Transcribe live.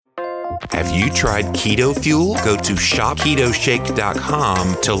Have you tried Keto Fuel? Go to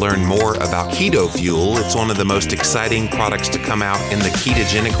shopketoshake.com to learn more about Keto Fuel. It's one of the most exciting products to come out in the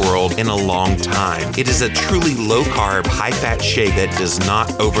ketogenic world in a long time. It is a truly low-carb, high-fat shake that does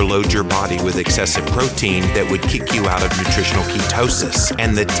not overload your body with excessive protein that would kick you out of nutritional ketosis.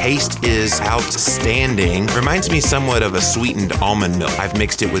 And the taste is outstanding. Reminds me somewhat of a sweetened almond milk. I've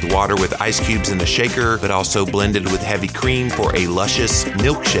mixed it with water with ice cubes in a shaker, but also blended with heavy cream for a luscious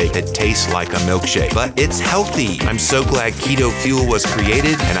milkshake that tastes like a milkshake. But it's healthy. I'm so glad Keto Fuel was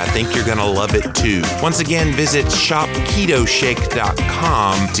created, and I think you're going to love it too. Once again, visit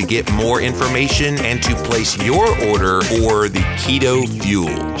shopketoshake.com to get more information and to place your order for the Keto Fuel.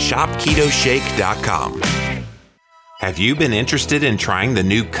 shopketoshake.com. Have you been interested in trying the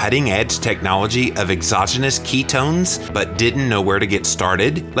new cutting-edge technology of exogenous ketones, but didn't know where to get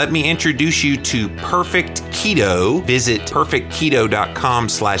started? Let me introduce you to Perfect Keto. Visit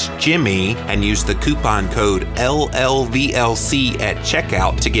perfectketo.com/Jimmy and use the coupon code LLVLC at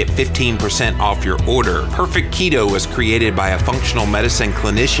checkout to get 15% off your order. Perfect Keto was created by a functional medicine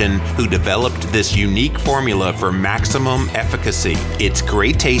clinician who developed this unique formula for maximum efficacy. It's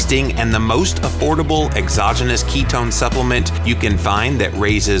great tasting and the most affordable exogenous ketone supplement you can find that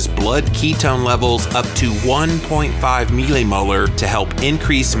raises blood ketone levels up to 1.5 millimolar to help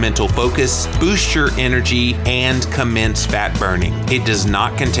increase mental focus, boost your energy, and commence fat burning. It does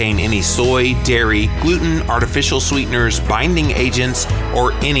not contain any soy, dairy, gluten, artificial sweeteners, binding agents,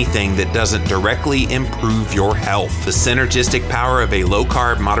 or anything that doesn't directly improve your health. The synergistic power of a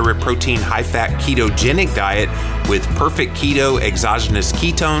low-carb, moderate-protein, high-fat ketogenic diet with Perfect Keto exogenous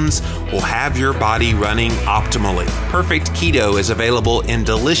ketones will have your body running optimally. Perfect Keto is available in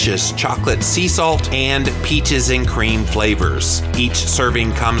delicious chocolate sea salt and peaches and cream flavors. Each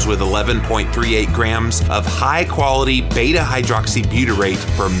serving comes with 11.38 grams of high-quality beta-hydroxybutyrate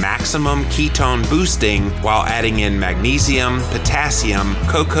for maximum ketone boosting while adding in magnesium, potassium,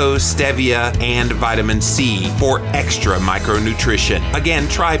 cocoa, stevia, and vitamin C for extra micronutrition. Again,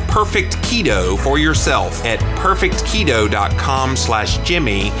 try Perfect Keto for yourself at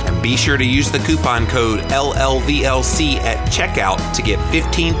perfectketo.com/Jimmy and be sure to use the coupon code LLVLC at checkout to get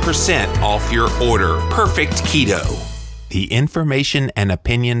 15% off your order. Perfect Keto. The information and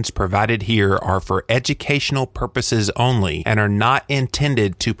opinions provided here are for educational purposes only and are not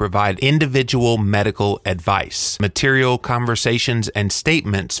intended to provide individual medical advice. Material, conversations, and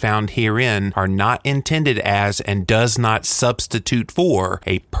statements found herein are not intended as and does not substitute for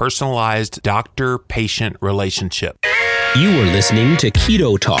a personalized doctor-patient relationship. You are listening to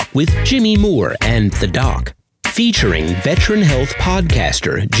Keto Talk with Jimmy Moore and the Doc, featuring veteran health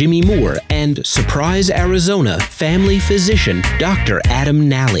podcaster Jimmy Moore and Surprise, Arizona family physician Dr. Adam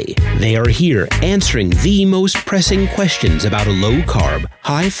Nally. They are here answering the most pressing questions about a low-carb,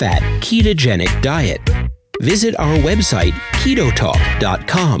 high-fat, ketogenic diet. Visit our website,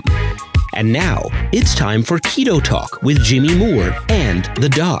 ketotalk.com. And now, it's time for Keto Talk with Jimmy Moore and the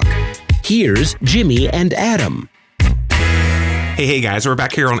Doc. Here's Jimmy and Adam. Hey guys, we're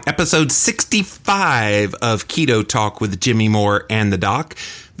back here on episode 65 of Keto Talk with Jimmy Moore and the Doc.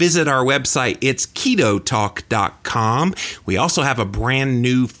 Visit our website, it's ketotalk.com. We also have a brand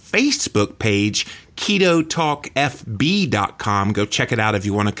new Facebook page, ketotalkfb.com. Go check it out if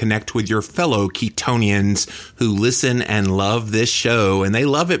you want to connect with your fellow ketonians who listen and love this show. And they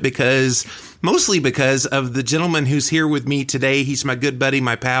love it mostly because of the gentleman who's here with me today. He's my good buddy,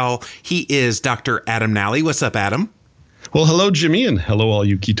 my pal. He is Dr. Adam Nally. What's up, Adam? Well, hello, Jimmy, and hello, all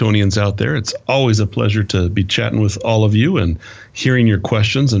you ketonians out there. It's always a pleasure to be chatting with all of you and hearing your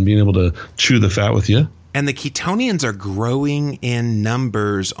questions and being able to chew the fat with you. And the ketonians are growing in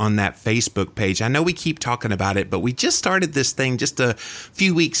numbers on that Facebook page. I know we keep talking about it, but we just started this thing just a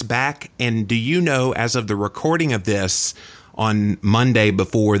few weeks back. And do you know, as of the recording of this on Monday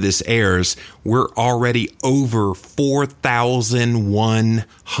before this airs, we're already over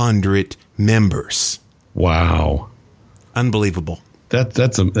 4,100 members. Wow. Unbelievable. That's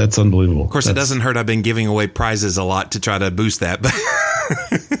unbelievable. Of course, it doesn't hurt. I've been giving away prizes a lot to try to boost that.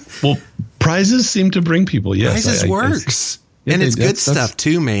 Well, prizes seem to bring people. Yes, prizes works. And it's good stuff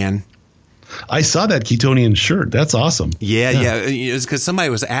too, man. I saw that Ketonian shirt. That's awesome. Yeah. It was because somebody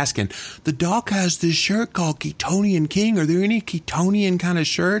was asking, the Doc has this shirt called Ketonian King. Are there any Ketonian kind of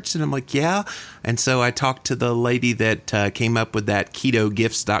shirts? And I'm like, yeah. And so I talked to the lady that came up with that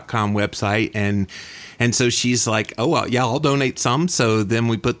ketogifts.com website. And so she's like, oh, well, yeah, I'll donate some. So then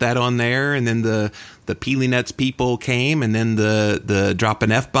we put that on there. And then the Peely Nuts people came. And then the Drop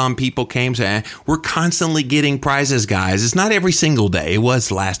an F-Bomb people came. So we're constantly getting prizes, guys. It's not every single day. It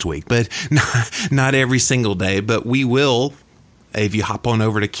was last week, but not every single day. But we will if you hop on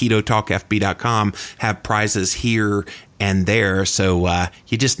over to ketotalkfb.com, have prizes here and there. So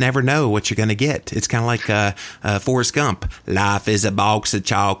you just never know what you're going to get. It's kind of like Forrest Gump. Life is a box of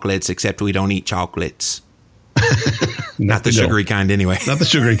chocolates, except we don't eat chocolates. Not the sugary kind anyway. Not the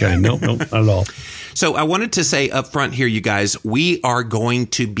sugary kind. No, not at all. So I wanted to say up front here, you guys, we are going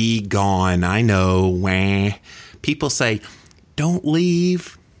to be gone. I know. Wah. People say, don't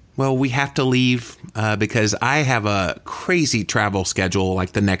leave. Well, we have to leave because I have a crazy travel schedule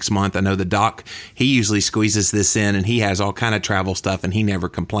like the next month. I know the doc, he usually squeezes this in and he has all kind of travel stuff and he never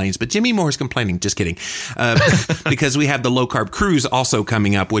complains. But Jimmy Moore is complaining. Just kidding. Because we have the low carb cruise also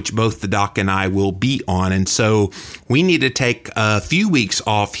coming up, which both the doc and I will be on. And so we need to take a few weeks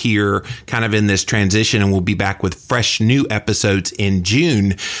off here kind of in this transition, and we'll be back with fresh new episodes in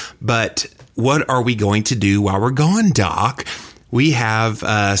June. But what are we going to do while we're gone, Doc? We have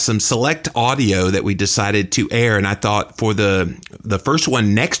some select audio that we decided to air, and I thought for the first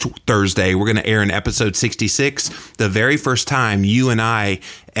one next Thursday, we're going to air in episode 66, the very first time you and I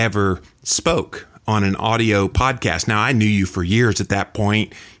ever spoke on an audio podcast. Now, I knew you for years at that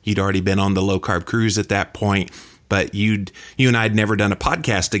point. You'd already been on the low carb cruise at that point, but you and I had never done a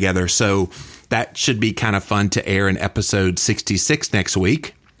podcast together, so that should be kind of fun to air in episode 66 next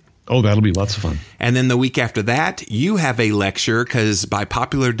week. Oh, that'll be lots of fun. And then the week after that, you have a lecture because by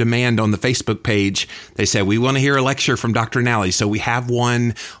popular demand on the Facebook page, they said, we want to hear a lecture from Dr. Nally. So we have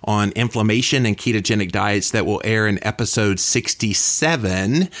one on inflammation and ketogenic diets that will air in episode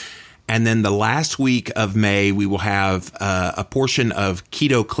 67. And then the last week of May, we will have a portion of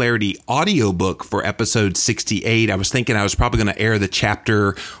Keto Clarity audiobook for episode 68. I was thinking I was probably going to air the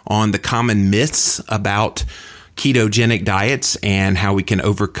chapter on the common myths about ketogenic diets and how we can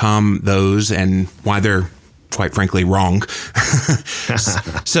overcome those and why they're quite frankly wrong.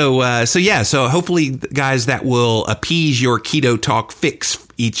 So hopefully guys, that will appease your keto talk fix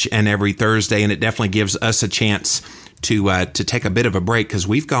each and every Thursday. And it definitely gives us a chance to take a bit of a break because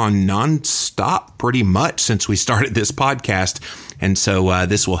we've gone nonstop pretty much since we started this podcast. And so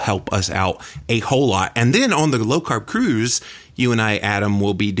this will help us out a whole lot. And then on the low carb cruise, you and I, Adam,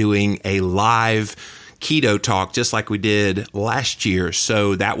 will be doing a live keto talk just like we did last year.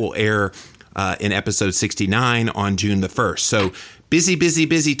 So that will air in episode 69 on June the 1st. So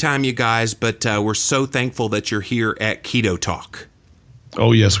busy time, you guys, but we're so thankful that you're here at Keto Talk.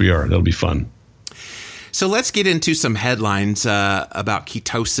 Oh, yes, we are. That'll be fun. So let's get into some headlines about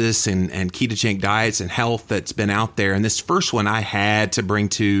ketosis and ketogenic diets and health that's been out there. And this first one I had to bring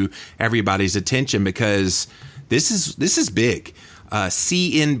to everybody's attention because this is big.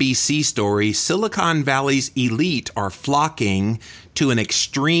 CNBC story, Silicon Valley's elite are flocking to an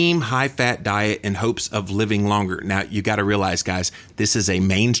extreme high-fat diet in hopes of living longer. Now, you got to realize, guys, this is a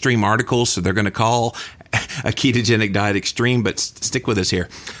mainstream article, so they're going to call a ketogenic diet extreme, but stick with us here.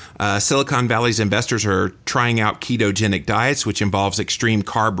 Silicon Valley's investors are trying out ketogenic diets, which involves extreme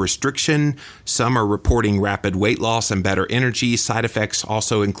carb restriction. Some are reporting rapid weight loss and better energy. Side effects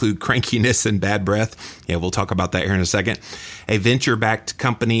also include crankiness and bad breath. Yeah, we'll talk about that here in a second. A venture-backed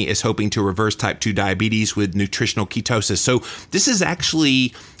company is hoping to reverse type 2 diabetes with nutritional ketosis. So this is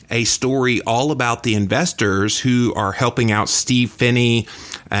actually a story all about the investors who are helping out Steve Phinney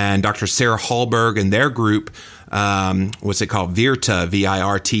and Dr. Sarah Hallberg and their group. What's it called? Virta,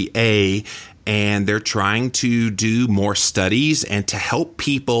 VIRTA. And they're trying to do more studies and to help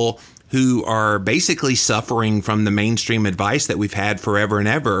people who are basically suffering from the mainstream advice that we've had forever and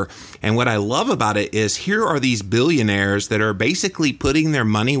ever. And what I love about it is here are these billionaires that are basically putting their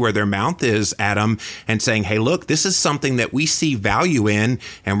money where their mouth is, Adam, and saying, hey, look, this is something that we see value in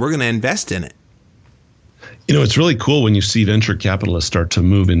and we're going to invest in it. You know, it's really cool when you see venture capitalists start to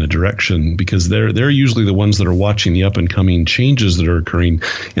move in a direction because they're usually the ones that are watching the up and coming changes that are occurring.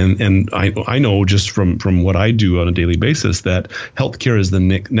 And I know just from what I do on a daily basis that healthcare is the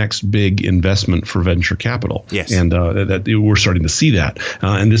next big investment for venture capital. Yes. And that we're starting to see that.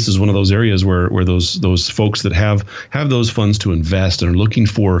 And this is one of those areas where those folks that have those funds to invest and are looking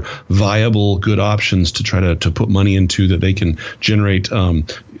for viable, good options to try to put money into that they can generate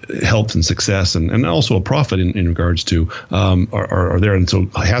health and success and also a profit in regards to are there. And so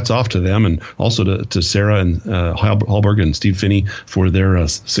hats off to them and also to Sarah and Hallberg and Steve Phinney for their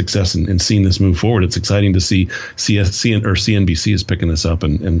success in seeing this move forward. It's exciting to see CNBC is picking this up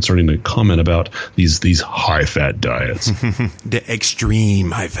and starting to comment about these high-fat diets. The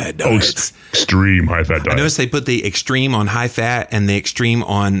extreme high-fat diets. Extreme high-fat diets. I noticed they put the extreme on high-fat and the extreme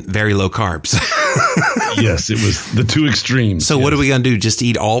on very low carbs. Yes, it was the two extremes. So what are we going to do? Just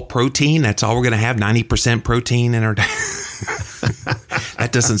eat all protein? That's all we're going to have? 90% protein in our diet? That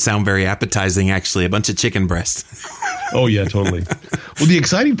doesn't sound very appetizing, actually. A bunch of chicken breasts. Oh yeah, totally. Well, the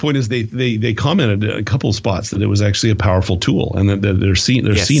exciting point is they commented a couple of spots that it was actually a powerful tool, and that they're seeing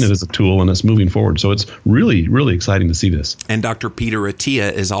it as a tool, and it's moving forward. So it's really, really exciting to see this. And Dr. Peter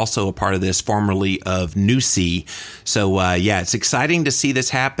Attia is also a part of this, formerly of Nusi. So it's exciting to see this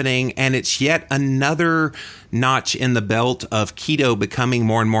happening, and it's yet another notch in the belt of keto becoming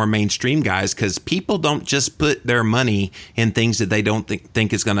more and more mainstream, guys, because people don't just put their money in things that they don't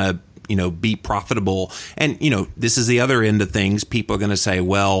think is going to be profitable. And, this is the other end of things. People are going to say,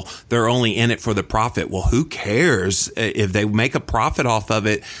 well, they're only in it for the profit. Well, who cares? If they make a profit off of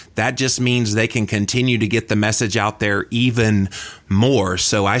it, that just means they can continue to get the message out there even more.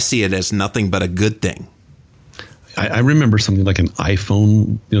 So I see it as nothing but a good thing. I remember something like an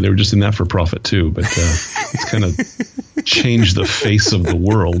iPhone. They were just in that for profit too, but it's kind of changed the face of the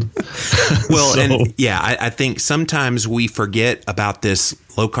world. Well, I think sometimes we forget about this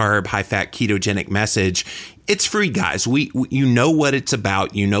low carb, high fat, ketogenic message. It's free, guys. You know what it's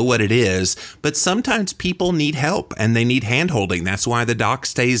about. You know what it is. But sometimes people need help and they need hand-holding. That's why the doc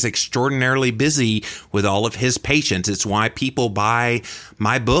stays extraordinarily busy with all of his patients. It's why people buy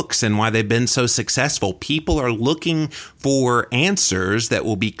my books and why they've been so successful. People are looking for answers that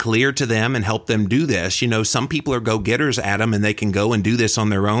will be clear to them and help them do this. Some people are go-getters, Adam, and they can go and do this on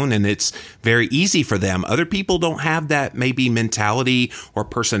their own, and it's very easy for them. Other people don't have that maybe mentality or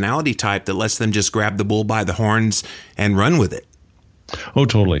personality type that lets them just grab the bull by the horns and run with it. Oh,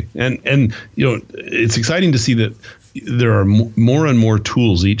 totally. And it's exciting to see that there are more and more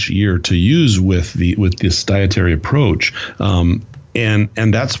tools each year to use with this dietary approach.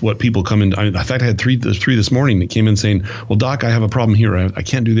 And that's what people come in. In fact, I had three this morning that came in saying, "Well, doc, I have a problem here. I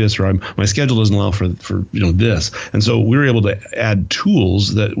can't do this, or my schedule doesn't allow for this." And so we were able to add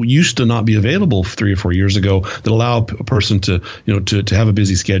tools that used to not be available 3 or 4 years ago that allow a person to have a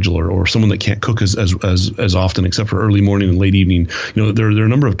busy schedule, or someone that can't cook as often, except for early morning and late evening. There are a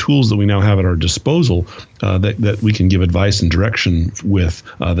number of tools that we now have at our disposal that we can give advice and direction with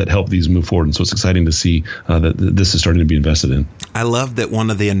that help these move forward. And so it's exciting to see that this is starting to be invested in. I love that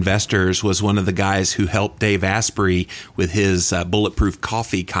one of the investors was one of the guys who helped Dave Asprey with his bulletproof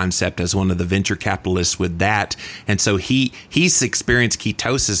coffee concept as one of the venture capitalists with that. And so he's experienced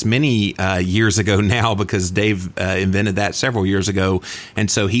ketosis many years ago now, because Dave invented that several years ago. And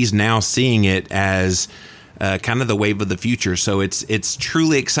so he's now seeing it as kind of the wave of the future. So it's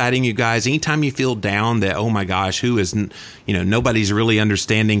truly exciting, you guys. Anytime you feel down that, oh my gosh, who isn't, nobody's really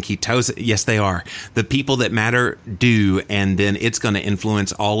understanding ketosis. Yes, they are. The people that matter do. And then it's going to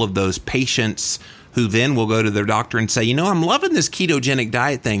influence all of those patients who then will go to their doctor and say, I'm loving this ketogenic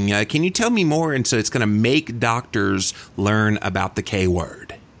diet thing. Can you tell me more? And so it's going to make doctors learn about the K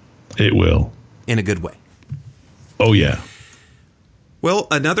word. It will. In a good way. Oh, yeah. Well,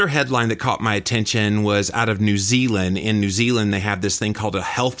 another headline that caught my attention was out of New Zealand. In New Zealand, they have this thing called a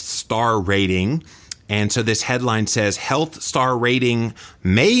health star rating. And so this headline says, health star rating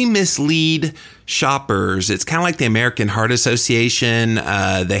may mislead shoppers. It's kind of like the American Heart Association.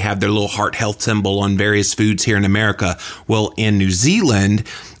 They have their little heart health symbol on various foods here in America. Well, in New Zealand,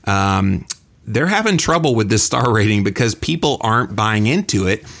 they're having trouble with this star rating because people aren't buying into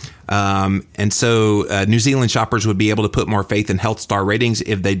it. And so New Zealand shoppers would be able to put more faith in health star ratings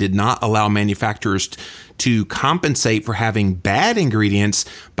if they did not allow manufacturers to compensate for having bad ingredients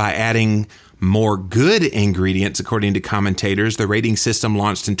by adding more good ingredients. According to commentators, the rating system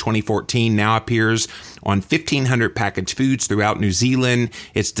launched in 2014 now appears on 1,500 packaged foods throughout New Zealand.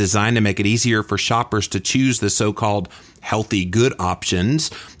 It's designed to make it easier for shoppers to choose the so-called healthy good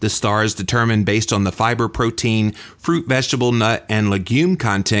options. The star is determined based on the fiber, protein, fruit, vegetable, nut, and legume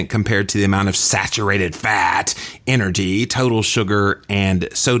content compared to the amount of saturated fat, energy, total sugar, and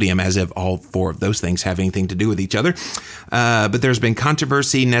sodium, as if all four of those things have anything to do with each other. But there's been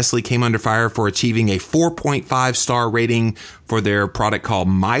controversy. Nestle came under fire for achieving a 4.5 star rating for their product called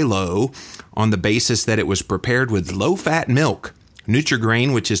Milo on the basis that it was prepared with low-fat milk.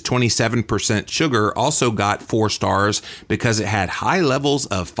 Nutri-Grain, which is 27% sugar, also got 4 stars because it had high levels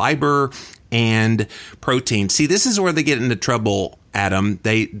of fiber and protein. See, this is where they get into trouble, Adam.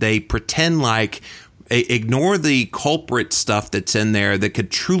 They pretend like ignore the culprit stuff that's in there that could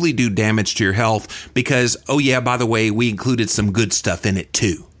truly do damage to your health because, oh yeah, by the way, we included some good stuff in it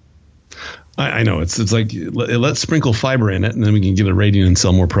too. I know it's like let's sprinkle fiber in it and then we can give it a rating and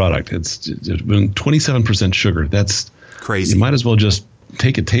sell more product. It's 27% sugar. That's crazy. You might as well just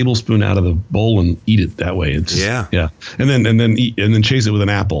take a tablespoon out of the bowl and eat it that way. It's yeah. And then chase it with an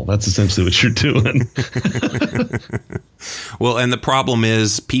apple. That's essentially what you're doing. Well, and the problem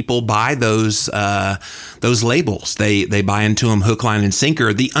is people buy those labels. They buy into them hook, line, and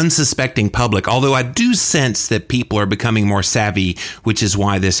sinker, the unsuspecting public. Although I do sense that people are becoming more savvy, which is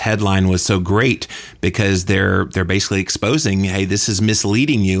why this headline was so great, because they're basically exposing, hey, this is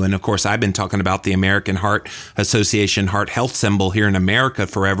misleading you. And of course, I've been talking about the American Heart Association heart health symbol here in America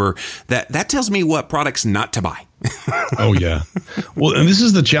forever. That tells me what products not to buy. Oh, yeah. Well, and this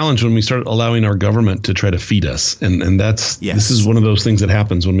is the challenge when we start allowing our government to try to feed us. And this is one of those things that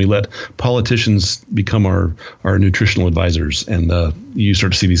happens when we let politicians become our nutritional advisors. And you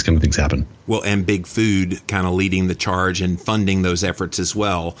start to see these kind of things happen. Well, and big food kind of leading the charge and funding those efforts as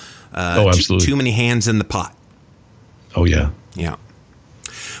well. Absolutely. Too many hands in the pot. Oh, yeah. Yeah.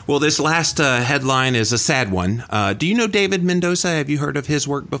 Well, this last headline is a sad one. Do you know David Mendoza? Have you heard of his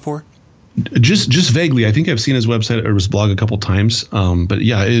work before? Just vaguely. I think I've seen his website or his blog a couple times. But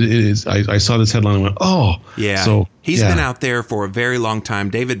yeah, it is. I saw this headline and went, oh. Yeah. So he's been out there for a very long time.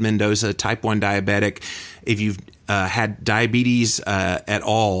 David Mendoza, type 1 diabetic. If you've had diabetes at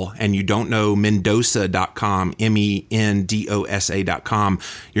all and you don't know Mendoza.com, Mendosa.com,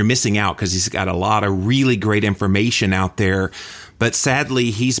 you're missing out because he's got a lot of really great information out there. But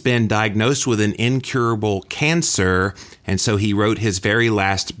sadly, he's been diagnosed with an incurable cancer, and so he wrote his very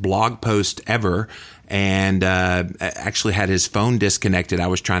last blog post ever and actually had his phone disconnected. I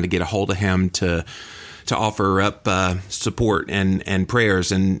was trying to get a hold of him to offer up support and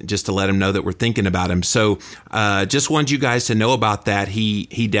prayers and just to let him know that we're thinking about him. So just wanted you guys to know about that.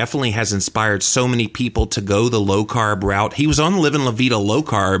 He definitely has inspired so many people to go the low-carb route. He was on Living La Vida Low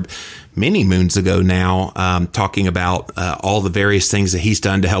Carb many moons ago now, talking about all the various things that he's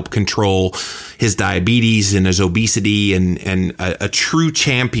done to help control his diabetes and his obesity, and a true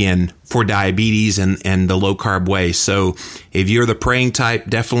champion for diabetes and the low carb way. So if you're the praying type,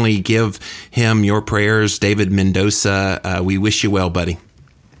 definitely give him your prayers. David Mendoza, we wish you well, buddy.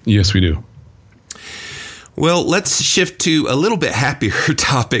 Yes, we do. Well, let's shift to a little bit happier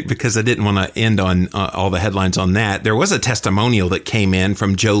topic because I didn't want to end on all the headlines on that. There was a testimonial that came in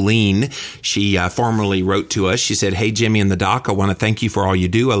from Jolene. She formerly wrote to us. She said, "Hey, Jimmy and the Doc, I want to thank you for all you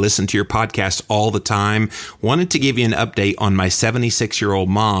do. I listen to your podcast all the time. Wanted to give you an update on my 76-year-old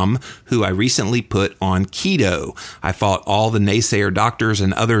mom, who I recently put on keto. I fought all the naysayer doctors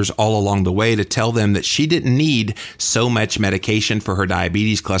and others all along the way to tell them that she didn't need so much medication for her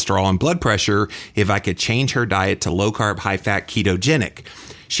diabetes, cholesterol, and blood pressure if I could change her diet to low-carb, high-fat ketogenic.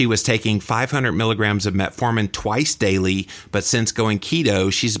 She was taking 500 milligrams of metformin twice daily, but since going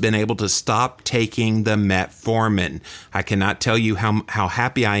keto, she's been able to stop taking the metformin. I cannot tell you how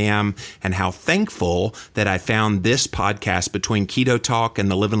happy I am and how thankful that I found this podcast. Between Keto Talk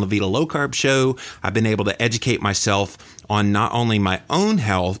and the Living La Vida Low Carb Show, I've been able to educate myself on not only my own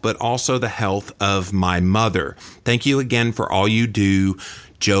health, but also the health of my mother. Thank you again for all you do,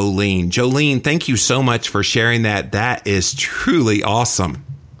 Jolene." Jolene, thank you so much for sharing that. That is truly awesome.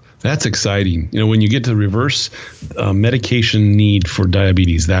 That's exciting. You know, when you get to reverse medication need for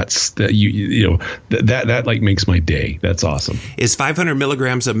diabetes, that like makes my day. That's awesome. Is 500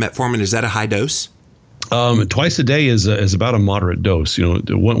 milligrams of metformin, is that a high dose? Twice a day is about a moderate dose. You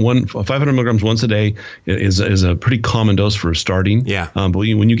know, 500 milligrams once a day is a pretty common dose for starting. Yeah. But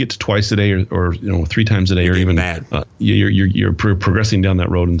when you get to twice a day or 3 times a day, or even bad. You're progressing down that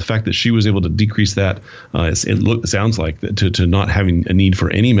road. And the fact that she was able to decrease that, it sounds like to not having a need for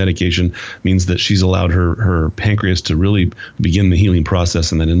any medication means that she's allowed her pancreas to really begin the healing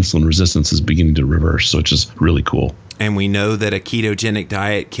process, and that insulin resistance is beginning to reverse. So it's just really cool. And we know that a ketogenic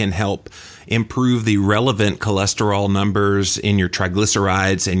diet can help improve the relevant cholesterol numbers in your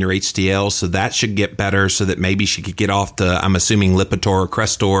triglycerides and your HDL. So that should get better, so that maybe she could get off the, I'm assuming, Lipitor or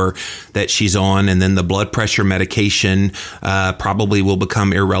Crestor that she's on. And then the blood pressure medication probably will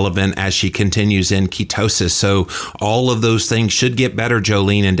become irrelevant as she continues in ketosis. So all of those things should get better,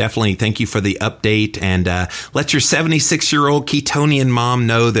 Jolene. And definitely thank you for the update. And let your 76-year-old Ketonian mom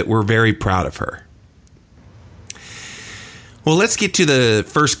know that we're very proud of her. Well, let's get to the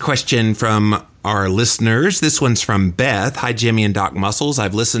first question from our listeners. This one's from Beth. "Hi, Jimmy and Doc Muscles.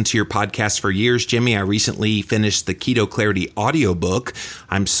 I've listened to your podcast for years. Jimmy, I recently finished the Keto Clarity audiobook.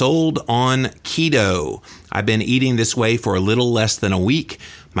 I'm sold on keto. I've been eating this way for a little less than a week.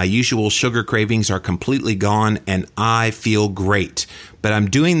 My usual sugar cravings are completely gone, and I feel great. But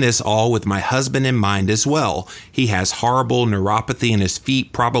I'm doing this all with my husband in mind as well. He has horrible neuropathy in his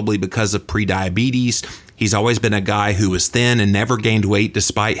feet, probably because of prediabetes. He's always been a guy who was thin and never gained weight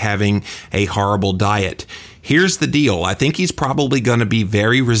despite having a horrible diet. Here's the deal. I think he's probably going to be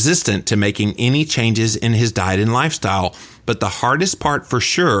very resistant to making any changes in his diet and lifestyle. But the hardest part for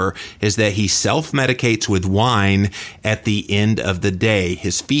sure is that he self-medicates with wine at the end of the day.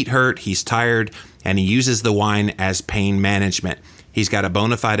 His feet hurt, he's tired, and he uses the wine as pain management. He's got a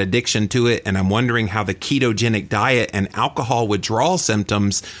bona fide addiction to it, and I'm wondering how the ketogenic diet and alcohol withdrawal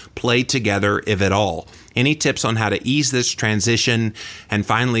symptoms play together, if at all. Any tips on how to ease this transition? And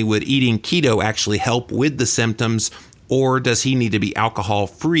finally, would eating keto actually help with the symptoms, or does he need to be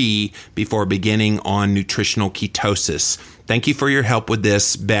alcohol-free before beginning on nutritional ketosis? Thank you for your help with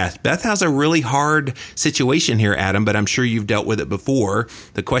this, Beth. Beth has a really hard situation here, Adam, but I'm sure you've dealt with it before.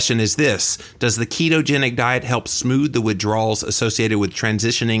 The question is this: does the ketogenic diet help smooth the withdrawals associated with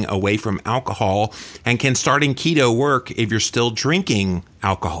transitioning away from alcohol? And can starting keto work if you're still drinking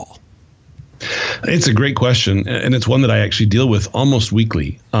alcohol? It's a great question, and it's one that I actually deal with almost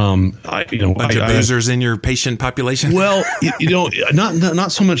weekly. Bunch of boozers in your patient population. Well,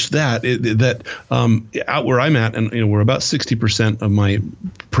 not so much that out where I'm at, and we're about 60% of my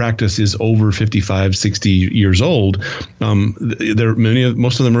practice is over 55, 60 years old.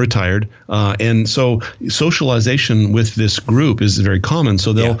 Most of them are retired, and so socialization with this group is very common.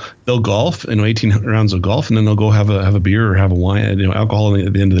 So they'll golf, 18 rounds of golf, and then they'll go have a beer or have a wine, alcohol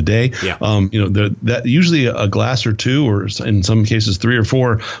at the end of the day. Yeah. That usually a glass or two, or in some cases 3 or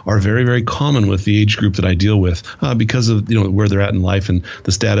 4, are very, very common with the age group that I deal with because of where they're at in life and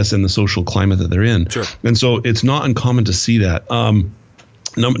the status and the social climate that they're in. Sure. And so it's not uncommon to see that.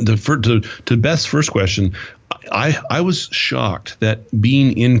 To Beth's first question, I was shocked that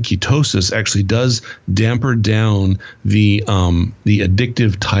being in ketosis actually does damper down the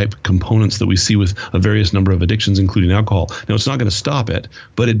addictive type components that we see with a various number of addictions, including alcohol. Now, it's not going to stop it,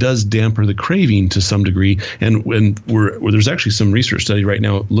 but it does damper the craving to some degree. And there's actually some research study right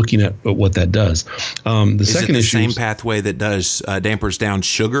now looking at what that does. Is it the same pathway that dampers down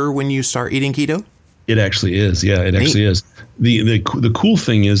sugar when you start eating keto? It actually is. Yeah, it actually is. The cool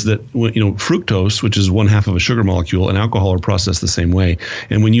thing is that fructose, which is 1/2 of a sugar molecule, and alcohol are processed the same way.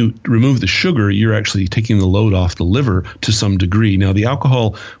 And when you remove the sugar, you're actually taking the load off the liver to some degree. Now, the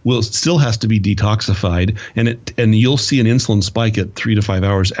alcohol still has to be detoxified, and you'll see an insulin spike at 3 to 5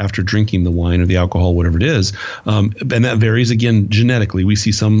 hours after drinking the wine or the alcohol, whatever it is. And that varies again genetically. We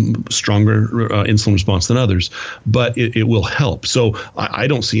see some stronger insulin response than others, but it will help. So I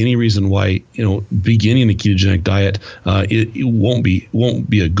don't see any reason why beginning a ketogenic diet it won't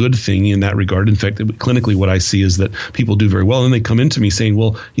be a good thing in that regard. In fact, clinically, what I see is that people do very well, and they come into me saying,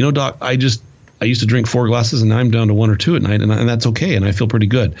 "Well, Doc, I used to drink 4 glasses, and now I'm down to 1 or 2 at night, and that's okay, and I feel pretty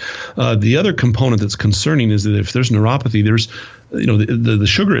good." The other component that's concerning is that if there's neuropathy, there's the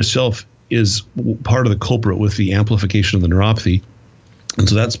sugar itself is part of the culprit with the amplification of the neuropathy. And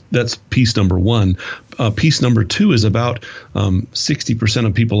so that's piece number one. Piece number two is about 60%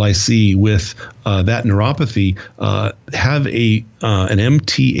 of people I see with that neuropathy have an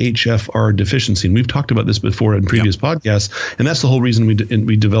MTHFR deficiency, and we've talked about this before in previous podcasts. And that's the whole reason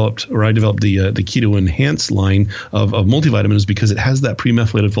I developed the Keto Enhance line of multivitamins, because it has that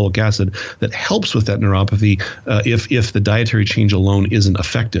premethylated folic acid that helps with that neuropathy if the dietary change alone isn't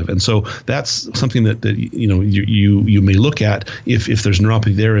effective. And so that's something that you may look at if there's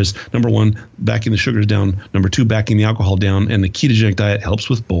neuropathy. There is, number one, backing the sugars down. Number two, backing the alcohol down, and the ketogenic diet helps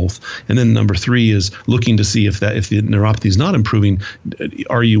with both. And then number three is looking to see if the neuropathy is not improving,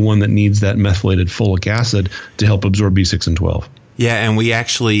 are you one that needs that methylated folic acid to help absorb B6 and 12? Yeah, and we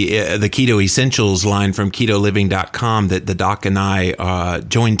actually, the Keto Essentials line from ketoliving.com that the doc and I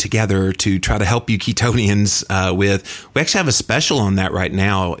joined together to try to help you ketonians with. We actually have a special on that right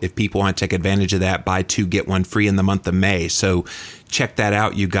now if people want to take advantage of that. Buy 2, get 1 free in the month of May. So check that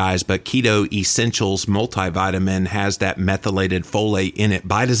out, you guys. But Keto Essentials multivitamin has that methylated folate in it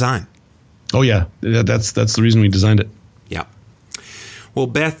by design. Oh, yeah. That's the reason we designed it. Yeah. Well,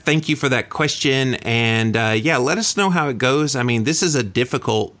 Beth, thank you for that question. And let us know how it goes. I mean, this is a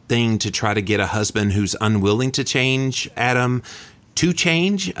difficult thing to try to get a husband who's unwilling to change, Adam, to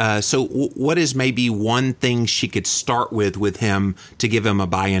change. So what is maybe one thing she could start with him to give him a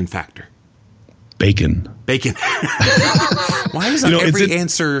buy-in factor? Bacon. Why is every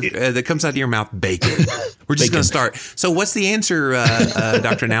answer that comes out of your mouth bacon? We're just going to start. So what's the answer,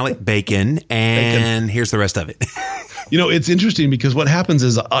 Dr. Nally? Bacon. And here's the rest of it. It's interesting because what happens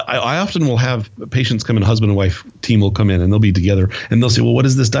is I often will have patients come in, husband and wife team will come in, and they'll be together, and they'll say, well, what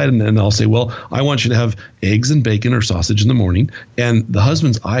is this diet? And I'll say, well, I want you to have eggs and bacon or sausage in the morning. And the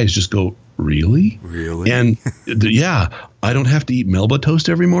husband's eyes just go, really? And I don't have to eat Melba toast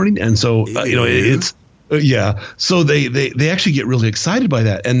every morning. And so, it's Yeah. So they actually get really excited by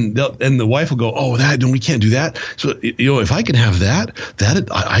that. And the wife will go, oh, we can't do that. So, if I can have that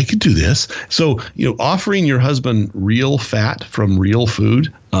I could do this. So, offering your husband real fat from real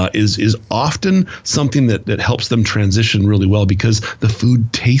food is often something that helps them transition really well, because the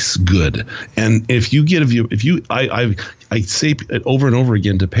food tastes good. And I say it over and over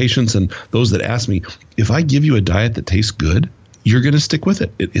again to patients and those that ask me, if I give you a diet that tastes good, you're going to stick with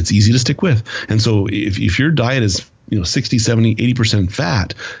it. It's easy to stick with. And so if your diet is 60, 70, 80%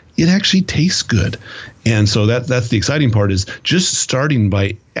 fat, it actually tastes good. And so that's the exciting part, is just starting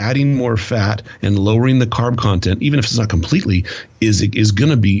by adding more fat and lowering the carb content, even if it's not completely, is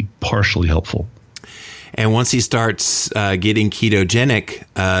going to be partially helpful. And once he starts getting ketogenic,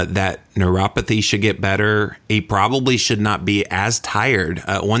 that neuropathy should get better. He probably should not be as tired.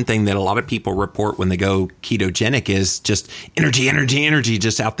 One thing that a lot of people report when they go ketogenic is just energy,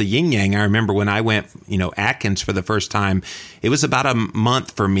 just out the yin yang. I remember when I went, Atkins for the first time, it was about a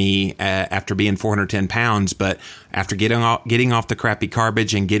month for me after being 410 pounds. But after getting off the crappy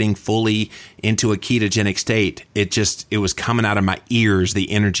garbage and getting fully into a ketogenic state, it was coming out of my ears, the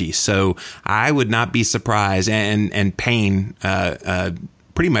energy. So I would not be surprised, and pain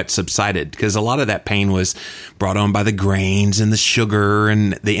pretty much subsided, because a lot of that pain was brought on by the grains and the sugar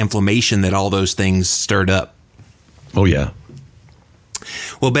and the inflammation that all those things stirred up. Oh, yeah.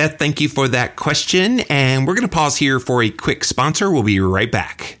 Well, Beth, thank you for that question. And we're going to pause here for a quick sponsor. We'll be right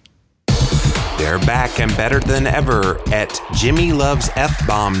back. They're back and better than ever at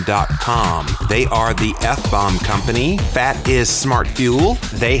JimmyLovesFBomb.com. They are the F-Bomb company. Fat is smart fuel.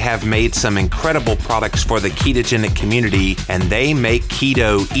 They have made some incredible products for the ketogenic community, and they make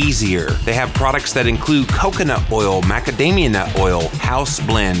keto easier. They have products that include coconut oil, macadamia nut oil, house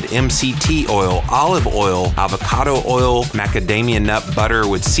blend, MCT oil, olive oil, avocado oil, macadamia nut butter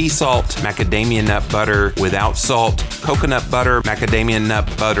with sea salt, macadamia nut butter without salt, coconut butter, macadamia nut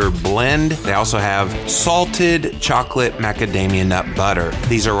butter blend. They also have salted chocolate macadamia nut butter.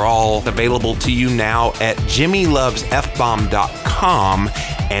 These are all available to you now at JimmyLovesFBomb.com.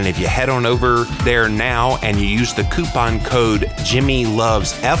 And if you head on over there now and you use the coupon code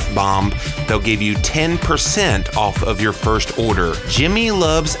JimmyLovesFBomb, they'll give you 10% off of your first order.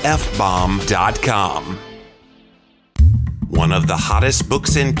 JimmyLovesFBomb.com. One of the hottest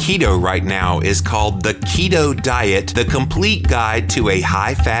books in keto right now is called The Keto Diet, The Complete Guide to a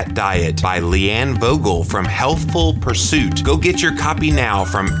High-Fat Diet by Leanne Vogel from Healthful Pursuit. Go get your copy now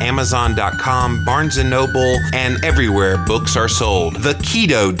from Amazon.com, Barnes & Noble, and everywhere books are sold. The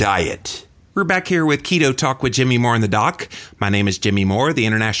Keto Diet. We're back here with Keto Talk with Jimmy Moore and the Doc. My name is Jimmy Moore, the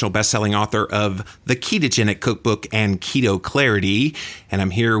international best-selling author of The Ketogenic Cookbook and Keto Clarity. And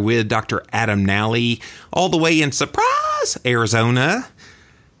I'm here with Dr. Adam Nally, all the way in Surprise, Arizona,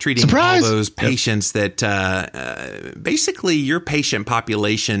 treating all those patients that basically your patient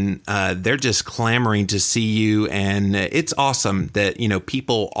population, they're just clamoring to see you. And it's awesome that,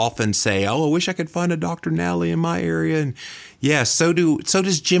 people often say, oh, I wish I could find a Dr. Nally in my area. And yeah, so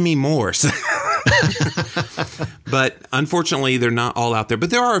does Jimmy Moore. But unfortunately, they're not all out there. But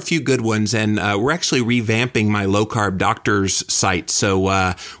there are a few good ones, and we're actually revamping my Low Carb Doctors site.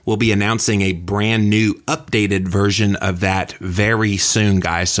 So we'll be announcing a brand new updated version of that very soon,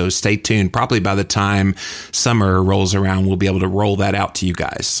 guys. So stay tuned. Probably by the time summer rolls around, we'll be able to roll that out to you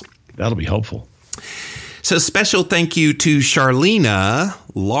guys. That'll be helpful. So special thank you to Charlena,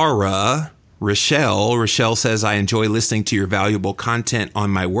 Laura, Rochelle. Rochelle says, I enjoy listening to your valuable content on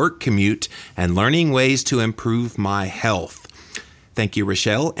my work commute and learning ways to improve my health. Thank you,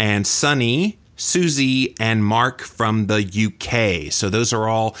 Rochelle. And Sunny, Susie, and Mark from the UK. So those are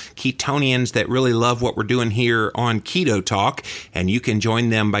all ketonians that really love what we're doing here on Keto Talk. And you can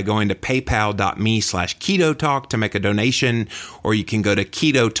join them by going to paypal.me/Keto Talk to make a donation, or you can go to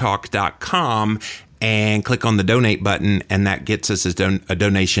ketotalk.com and click on the donate button, and that gets us a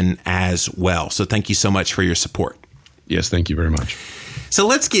donation as well. So thank you so much for your support. Yes, thank you very much. So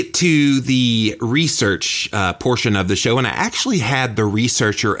let's get to the research portion of the show. And I actually had the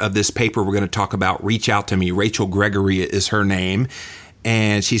researcher of this paper we're going to talk about reach out to me. Rachel Gregory is her name,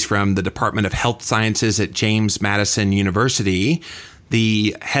 and she's from the Department of Health Sciences at James Madison University.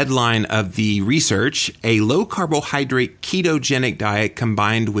 The headline of the research, a low-carbohydrate ketogenic diet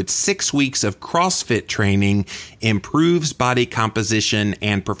combined with 6 weeks of CrossFit training improves body composition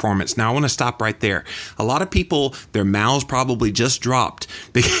and performance. Now, I want to stop right there. A lot of people, their mouths probably just dropped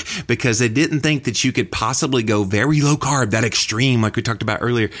because they didn't think that you could possibly go very low-carb, that extreme, like we talked about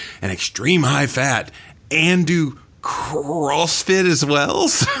earlier, an extreme high-fat, and do CrossFit as well.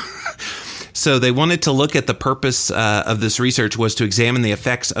 So they wanted to look at the purpose of this research was to examine the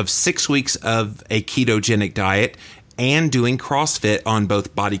effects of 6 weeks of a ketogenic diet and doing CrossFit on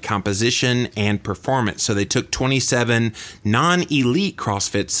both body composition and performance. So they took 27 non-elite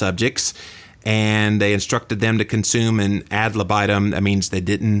CrossFit subjects and they instructed them to consume an ad libitum, that means they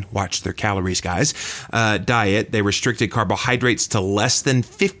didn't watch their calories, guys, diet. They restricted carbohydrates to less than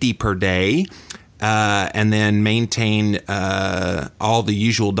 50 per day. And then maintain all the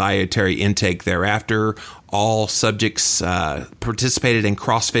usual dietary intake thereafter. All subjects participated in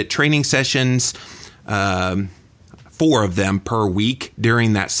CrossFit training sessions, 4 of them per week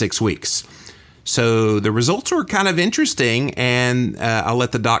during that 6 weeks. So the results were kind of interesting, and I'll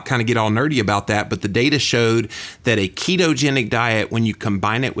let the doc kind of get all nerdy about that, but the data showed that a ketogenic diet, when you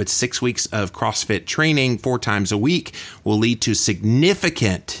combine it with 6 weeks of CrossFit training 4 times a week, will lead to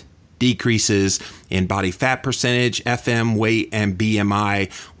significant decreases in body fat percentage, FM, weight, and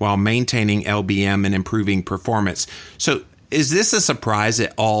BMI while maintaining LBM and improving performance. So is this a surprise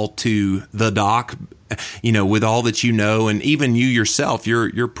at all to the doc? You know, with all that you know, and even you yourself,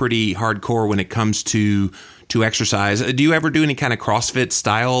 you're pretty hardcore when it comes to exercise. Do you ever do any kind of CrossFit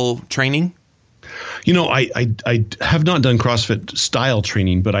style training? You know, I have not done CrossFit style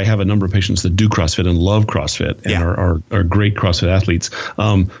training, but I have a number of patients that do CrossFit and love CrossFit and are great CrossFit athletes.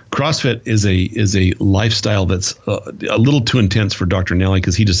 CrossFit is a lifestyle that's a little too intense for Dr. Nally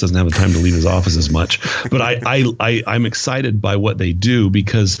because he just doesn't have the time to leave his office as much. But I'm excited by what they do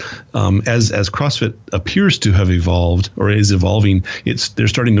because as CrossFit appears to have evolved or is evolving, they're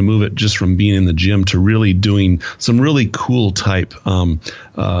starting to move it just from being in the gym to really doing some really cool type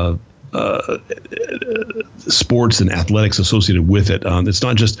sports and athletics associated with it. It's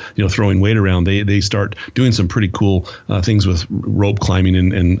not just throwing weight around. They start doing some pretty cool things with rope climbing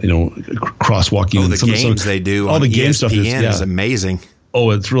and crosswalking. Oh, and the games they do. All the game stuff is amazing.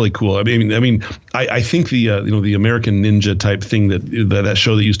 Oh, it's really cool. I mean, I think the American Ninja type thing that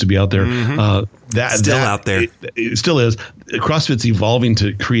show that used to be out there, out there. It still is. CrossFit's evolving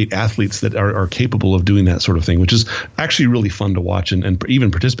to create athletes that are capable of doing that sort of thing, which is actually really fun to watch and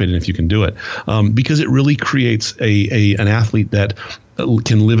even participate in if you can do it, because it really creates an athlete that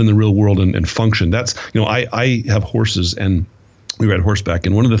can live in the real world and function. That's I have horses and we ride horseback.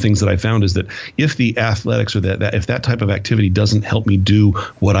 And one of the things that I found is that if the athletics or if that type of activity doesn't help me do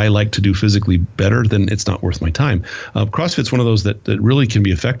what I like to do physically better, then it's not worth my time. CrossFit's one of those that really can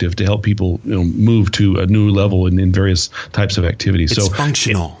be effective to help people move to a new level in various types of activities. It's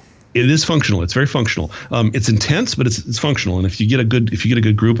functional. It is functional. It's very functional. It's intense, but it's functional. And if you get a good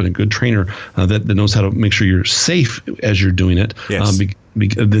group and a good trainer that knows how to make sure you're safe as you're doing it, yes.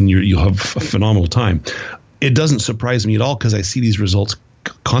 Then you'll have a phenomenal time. It doesn't surprise me at all because I see these results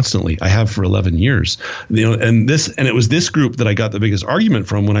constantly. I have for 11 years. And it was this group that I got the biggest argument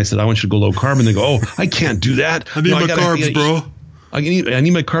from when I said I want you to go low carb, and they go, "Oh, I can't do that. I need my carbs, bro. I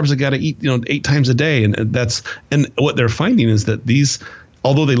need my carbs. I got to eat 8 times a day." And what they're finding is that these,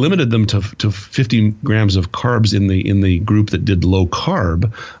 although they limited them to 50 grams of carbs in the group that did low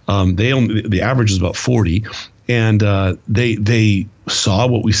carb, the average is about 40, and they saw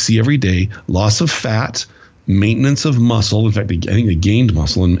what we see every day: loss of fat, maintenance of muscle. In fact, I think they gained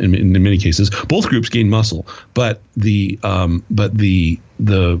muscle in many cases. Both groups gained muscle, but the low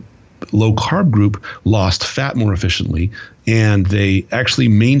carb group lost fat more efficiently, and they actually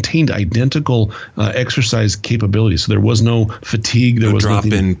maintained identical exercise capability. So there was no fatigue. There was drop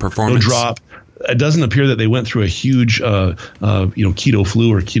in performance. No drop. It doesn't appear that they went through a huge, keto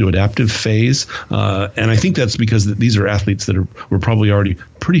flu or keto adaptive phase, and I think that's because these are athletes that were probably already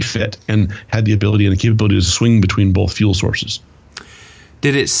pretty fit and had the ability and the capability to swing between both fuel sources.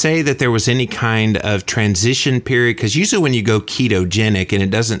 Did it say that there was any kind of transition period? Because usually when you go ketogenic, and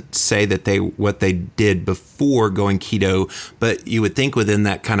it doesn't say that what they did before going keto, but you would think within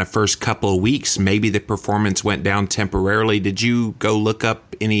that kind of first couple of weeks, maybe the performance went down temporarily. Did you go look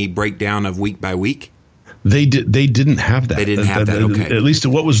up any breakdown of week by week? They didn't have that. They didn't have that. Okay. At least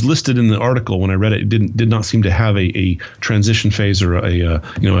what was listed in the article when I read it, did not seem to have a transition phase or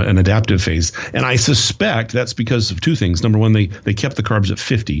an adaptive phase. And I suspect that's because of two things. Number one, they kept the carbs at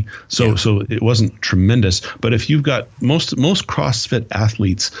 50, so it wasn't tremendous. But if you've got most CrossFit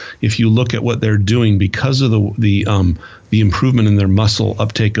athletes, if you look at what they're doing because of the improvement in their muscle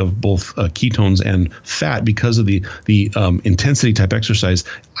uptake of both ketones and fat because of the intensity type exercise,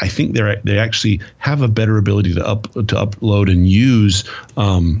 I think they actually have a better ability to upload and use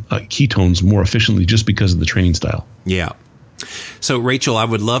ketones more efficiently just because of the training style. Yeah. So, Rachel, I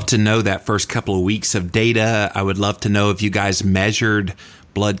would love to know that first couple of weeks of data. I would love to know if you guys measured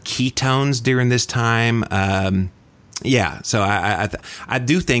blood ketones during this time. Yeah, so I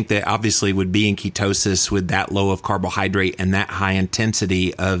do think that obviously would be in ketosis with that low of carbohydrate and that high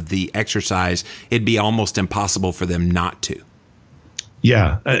intensity of the exercise, it'd be almost impossible for them not to.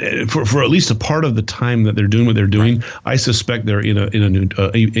 Yeah, for at least a part of the time that they're doing what they're doing, right. I suspect they're in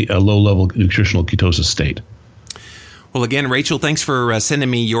a low level nutritional ketosis state. Well, again, Rachel, thanks for sending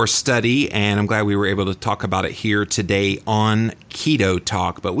me your study, and I'm glad we were able to talk about it here today on Keto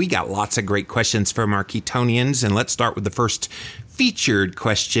Talk. But we got lots of great questions from our Ketonians, and let's start with the first featured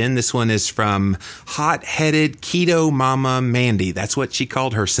question. This one is from hot-headed Keto Mama Mandy. That's what she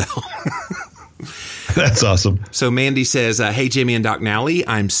called herself. That's awesome. So Mandy says, hey, Jimmy and Doc Nally,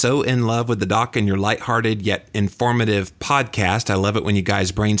 I'm so in love with the Doc and your lighthearted yet informative podcast. I love it when you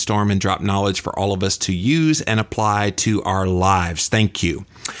guys brainstorm and drop knowledge for all of us to use and apply to our lives. Thank you.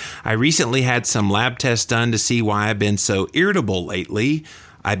 I recently had some lab tests done to see why I've been so irritable lately.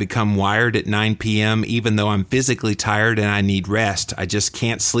 I become wired at 9 p.m. even though I'm physically tired and I need rest. I just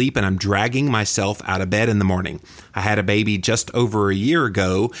can't sleep and I'm dragging myself out of bed in the morning. I had a baby just over a year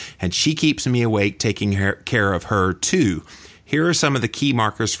ago and she keeps me awake taking care of her too. Here are some of the key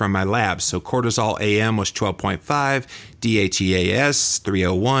markers from my labs. So cortisol AM was 12.5, DHEAS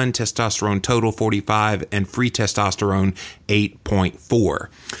 301, testosterone total 45, and free testosterone 8.4.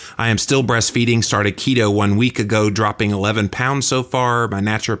 I am still breastfeeding, started keto 1 week ago, dropping 11 pounds so far. My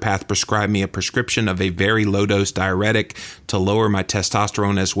naturopath prescribed me a prescription of a very low-dose diuretic to lower my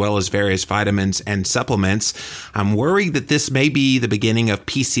testosterone as well as various vitamins and supplements. I'm worried that this may be the beginning of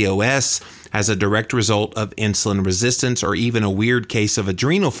PCOS as a direct result of insulin resistance or even a weird case of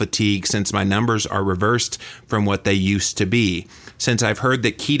adrenal fatigue since my numbers are reversed from what they used to be. Since I've heard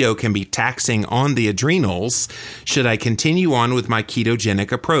that keto can be taxing on the adrenals, should I continue on with my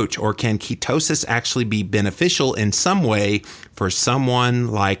ketogenic approach, or can ketosis actually be beneficial in some way for someone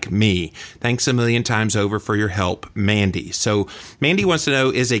like me? Thanks a million times over for your help, Mandy. So Mandy wants to know,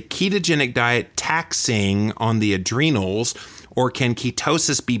 is a ketogenic diet taxing on the adrenals, or can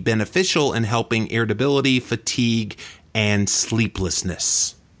ketosis be beneficial in helping irritability, fatigue, and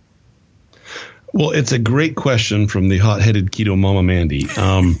sleeplessness? Well, it's a great question from the hot-headed keto mama Mandy.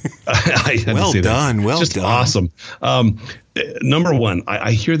 I had well to say done. That. Well just done. Awesome. Number one,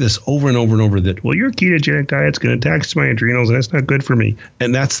 I hear this over and over and over that, well, your ketogenic diet's going to tax my adrenals and it's not good for me.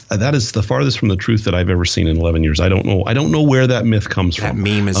 And that is the farthest from the truth that I've ever seen in 11 years. I don't know where that myth comes from. That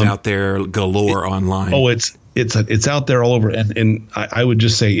meme is out there galore online. Oh, it's out there all over. And I would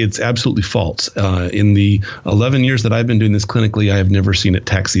just say it's absolutely false. In the 11 years that I've been doing this clinically, I have never seen it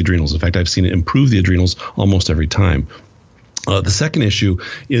tax the adrenals. In fact, I've seen it improve the adrenals almost every time. The second issue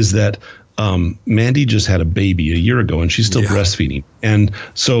is that Mandy just had a baby a year ago and she's still breastfeeding. And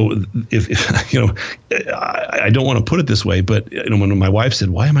so if I don't want to put it this way, but when my wife said,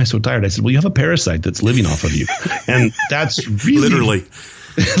 why am I so tired? I said, well, you have a parasite that's living off of you. And that's really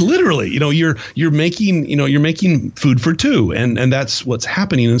literally, you're making food for two, and that's what's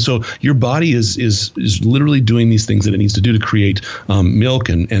happening. And so your body is literally doing these things that it needs to do to create milk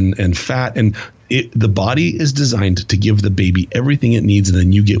and fat, and the body is designed to give the baby everything it needs, and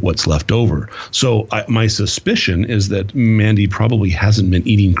then you get what's left over. So my suspicion is that Mandy probably hasn't been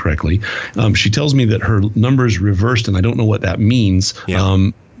eating correctly. She tells me that her numbers reversed, and I don't know what that means.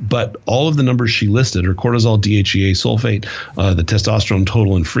 Yeah. But all of the numbers she listed, her cortisol, DHEA, sulfate, the testosterone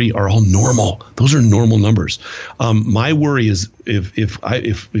total and free, are all normal. Those are normal numbers. My worry is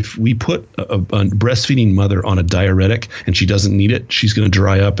if we put a breastfeeding mother on a diuretic and she doesn't need it, she's going to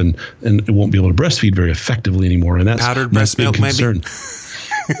dry up and it won't be able to breastfeed very effectively anymore. And that's powdered breast milk, maybe.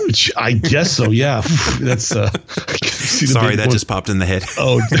 Which I guess so. Yeah, that's. Sorry, that just popped in the head.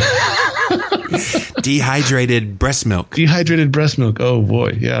 Oh. Dehydrated breast milk. Oh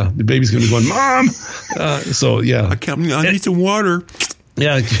boy, yeah. The baby's gonna be going, Mom. So yeah. I need some water.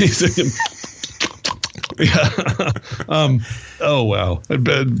 Yeah. Yeah. Oh wow. A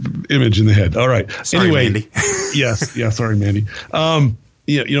bad image in the head. All right. Sorry, anyway. Mandy. Yes. Yeah. Sorry, Mandy.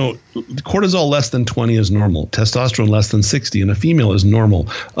 Cortisol less than 20 is normal. Testosterone less than 60 in a female is normal.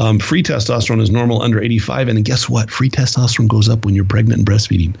 Free testosterone is normal under 85. And guess what? Free testosterone goes up when you're pregnant and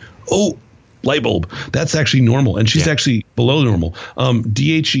breastfeeding. Oh, light bulb. That's actually normal. And she's actually below normal.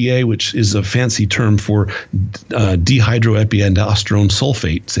 DHEA, which is a fancy term for dehydroepiandrosterone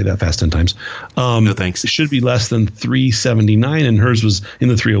sulfate, say that fast 10 times. No thanks. Should be less than 379, and hers was in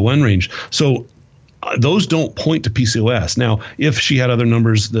the 301 range. So those don't point to PCOS. Now, if she had other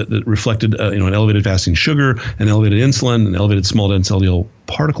numbers that reflected, an elevated fasting sugar, an elevated insulin, an elevated small dense LDL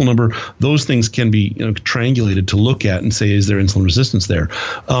particle number. Those things can be triangulated to look at and say, is there insulin resistance there?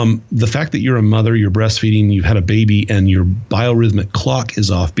 The fact that you're a mother, you're breastfeeding, you've had a baby, and your biorhythmic clock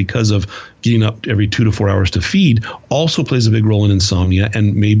is off because of getting up every 2 to 4 hours to feed also plays a big role in insomnia,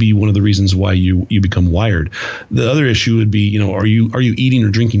 and maybe one of the reasons why you become wired. The other issue would be, are you eating or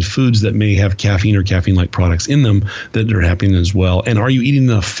drinking foods that may have caffeine or caffeine-like products in them that are happening as well? And are you eating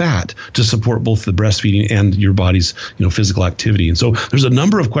enough fat to support both the breastfeeding and your body's physical activity? And so there's a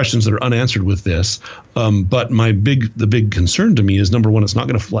number of questions that are unanswered with this. But the big concern to me is, number one, it's not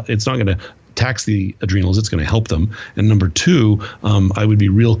going to tax the adrenals, it's going to help them. And number two, I would be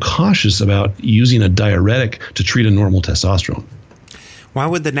real cautious about using a diuretic to treat a normal testosterone. Why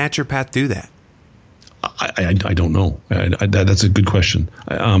would the naturopath do that? I don't know. That's a good question.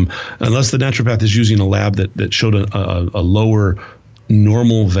 Unless the naturopath is using a lab that showed a lower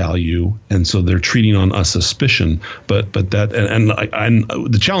normal value, and so they're treating on a suspicion. But that and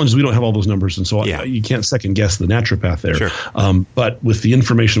the challenge is we don't have all those numbers, and so you can't second guess the naturopath there. Sure. But with the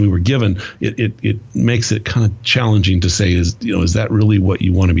information we were given, it makes it kind of challenging to say, is that really what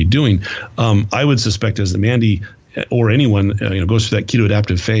you want to be doing? I would suspect, as Mandy or anyone goes through that keto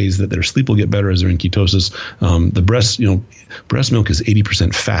adaptive phase, that their sleep will get better as they're in ketosis. The breast milk is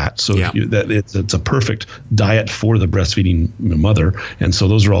 80% fat, so it's a perfect diet for the breastfeeding mother, and so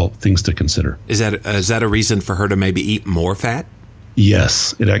those are all things to consider. Is that a reason for her to maybe eat more fat?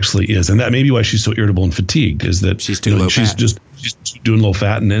 Yes, it actually is, and that may be why she's so irritable and fatigued. Is that she's too low fat? She's doing low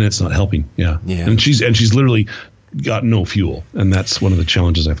fat, and then it's not helping. Yeah. And she's literally got no fuel, and that's one of the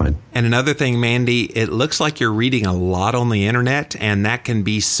challenges I find. And another thing, Mandy, it looks like you're reading a lot on the internet, and that can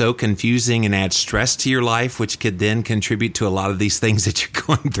be so confusing and add stress to your life, which could then contribute to a lot of these things that you're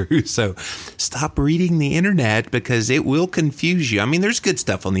going through. So stop reading the internet, because it will confuse you. I mean, there's good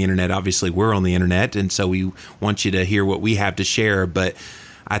stuff on the internet. Obviously, we're on the internet, and so we want you to hear what we have to share. But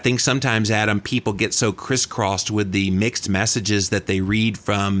I think sometimes, Adam, people get so crisscrossed with the mixed messages that they read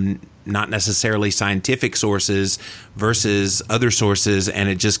from not necessarily scientific sources versus other sources, and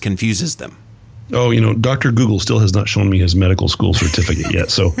it just confuses them. Oh, Dr. Google still has not shown me his medical school certificate yet,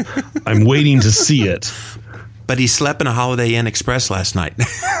 so I'm waiting to see it. But he slept in a Holiday Inn Express last night.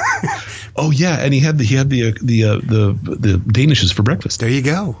 Oh yeah, and he had the Danishes for breakfast. There you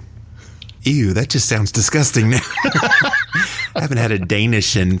go. Ew, that just sounds disgusting now. I haven't had a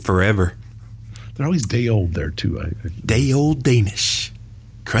Danish in forever. They're always day old there too. Day old Danish.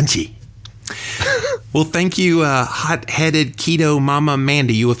 Crunchy. Well, thank you, hot-headed keto mama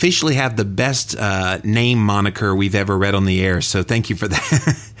Mandy. You officially have the best name moniker we've ever read on the air, so thank you for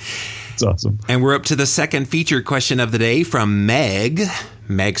that. It's awesome. And we're up to the second featured question of the day from Meg.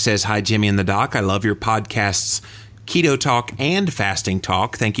 Meg says, "Hi, Jimmy and the Doc. I love your podcasts, Keto Talk and Fasting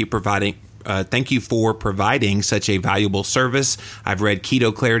Talk. Thank you for providing such a valuable service. I've read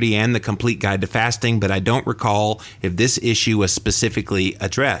Keto Clarity and the Complete Guide to Fasting, but I don't recall if this issue was specifically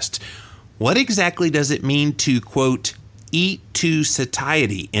addressed. What exactly does it mean to, quote, eat to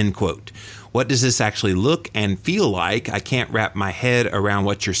satiety, end quote? What does this actually look and feel like? I can't wrap my head around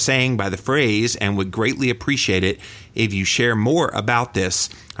what you're saying by the phrase, and would greatly appreciate it if you share more about this.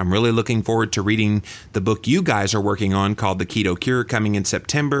 I'm really looking forward to reading the book you guys are working on called The Keto Cure, coming in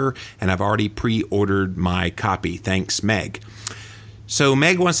September, and I've already pre-ordered my copy. Thanks, Meg." So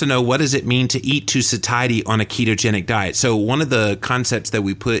Meg wants to know, what does it mean to eat to satiety on a ketogenic diet? So one of the concepts that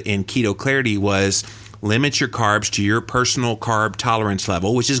we put in Keto Clarity was limit your carbs to your personal carb tolerance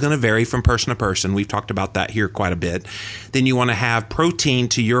level, which is going to vary from person to person. We've talked about that here quite a bit. Then you want to have protein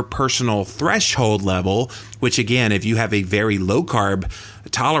to your personal threshold level, which again, if you have a very low carb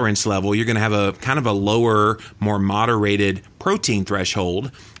tolerance level, you're going to have a kind of a lower, more moderated protein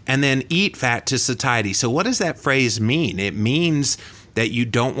threshold. And then eat fat to satiety. So what does that phrase mean? It means that you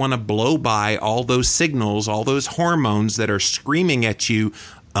don't want to blow by all those signals, all those hormones that are screaming at you,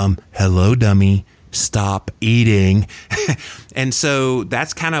 hello, dummy. Stop eating. And so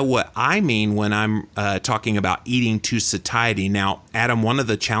that's kind of what I mean when I'm talking about eating to satiety. Now, Adam, one of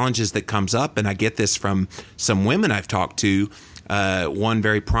the challenges that comes up, and I get this from some women I've talked to, one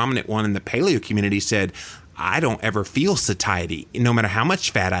very prominent one in the paleo community said, I don't ever feel satiety, no matter how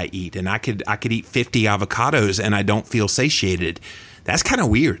much fat I eat. And I could eat 50 avocados and I don't feel satiated. That's kind of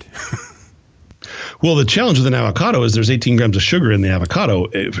weird. Well, the challenge with an avocado is there's 18 grams of sugar in the avocado,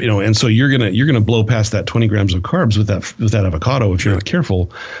 and so you're gonna blow past that 20 grams of carbs with that avocado if you're not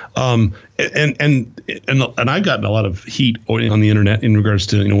careful. And I've gotten a lot of heat on the internet in regards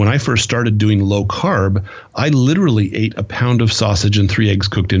to, when I first started doing low carb, I literally ate a pound of sausage and 3 eggs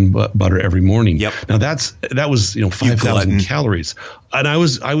cooked in butter every morning. Yep. Now that was 5,000 calories, and I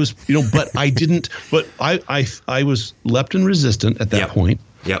was but I didn't. But I was leptin resistant at that point.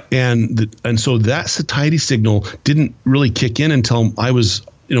 Yep. And so that satiety signal didn't really kick in until I was,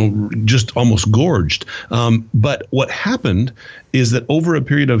 just almost gorged. But what happened is that over a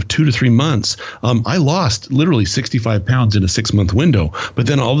period of 2 to 3 months, I lost literally 65 pounds in a 6-month window. But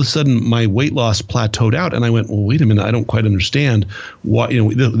then all of a sudden my weight loss plateaued out, and I went, well, wait a minute, I don't quite understand why,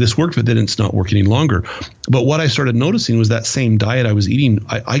 this worked, but then it's not working any longer. But what I started noticing was that same diet I was eating,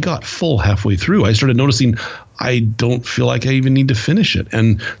 I got full halfway through. I started noticing I don't feel like I even need to finish it.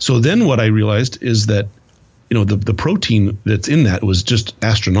 And so then what I realized is that, the protein that's in that was just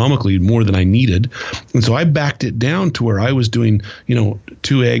astronomically more than I needed. And so I backed it down to where I was doing,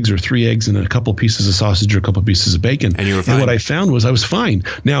 2 eggs or 3 eggs and a couple pieces of sausage or a couple pieces of bacon. And you were fine. And what I found was I was fine.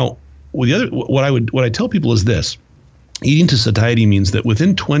 Now, what I tell people is this. Eating to satiety means that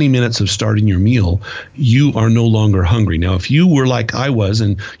within 20 minutes of starting your meal, you are no longer hungry. Now, if you were like I was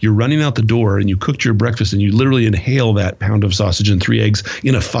and you're running out the door and you cooked your breakfast and you literally inhale that pound of sausage and 3 eggs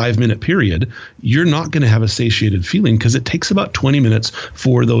in a 5-minute period, you're not going to have a satiated feeling because it takes about 20 minutes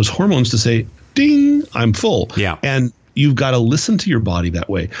for those hormones to say, ding, I'm full. Yeah. And you've got to listen to your body that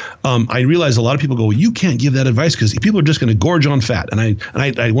way. I realize a lot of people go, well, you can't give that advice because people are just going to gorge on fat. And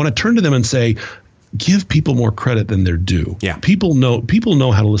I want to turn to them and say, give people more credit than they're due. Yeah. People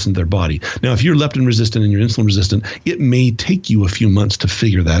know how to listen to their body. Now, if you're leptin resistant and you're insulin resistant, it may take you a few months to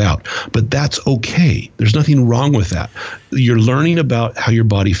figure that out, but that's okay. There's nothing wrong with that. You're learning about how your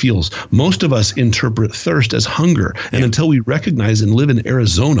body feels. Most of us interpret thirst as hunger. And until we recognize and live in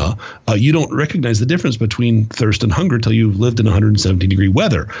Arizona, you don't recognize the difference between thirst and hunger until you've lived in 170-degree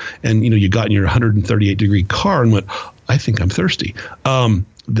weather. And, you got in your 138-degree car and went, I think I'm thirsty.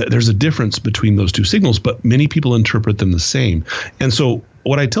 There's a difference between those two signals, but many people interpret them the same. And so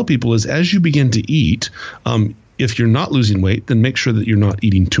what I tell people is as you begin to eat, if you're not losing weight, then make sure that you're not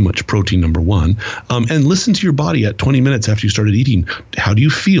eating too much protein, number one, and listen to your body at 20 minutes after you started eating. How do you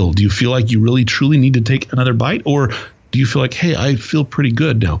feel? Do you feel like you really, truly need to take another bite? Or do you feel like, hey, I feel pretty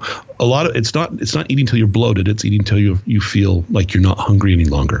good now? It's not eating till you're bloated. It's eating till you feel like you're not hungry any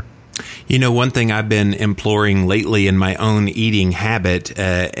longer. One thing I've been imploring lately in my own eating habit,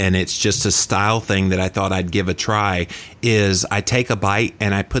 and it's just a style thing that I thought I'd give a try, is I take a bite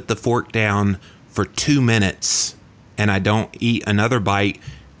and I put the fork down for 2 minutes and I don't eat another bite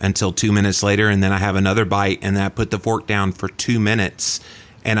until 2 minutes later. And then I have another bite and then I put the fork down for 2 minutes.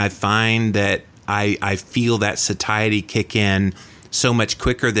 And I find that I feel that satiety kick in so much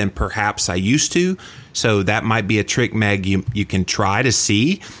quicker than perhaps I used to. So that might be a trick, Meg, you can try to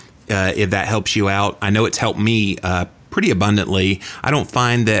see if that helps you out. I know it's helped me pretty abundantly. I don't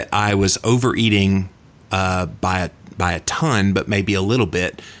find that I was overeating by a ton, but maybe a little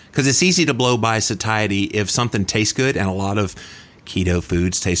bit, because it's easy to blow by satiety if something tastes good, and a lot of keto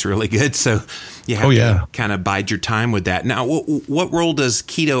foods taste really good. So you have to kind of bide your time with that. Now, what role does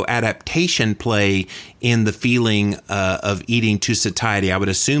keto adaptation play in the feeling of eating to satiety? I would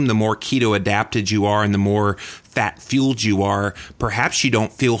assume the more keto adapted you are and the more fat fueled you are, perhaps you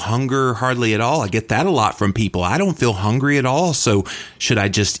don't feel hunger hardly at all. I get that a lot from people. I don't feel hungry at all. So should I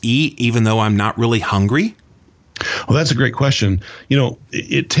just eat even though I'm not really hungry? Well, that's a great question.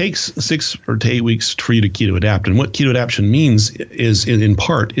 It takes 6 or 8 weeks for you to keto adapt. And what keto adaptation means is, in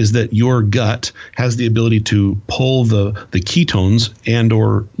part, is that your gut has the ability to pull the ketones and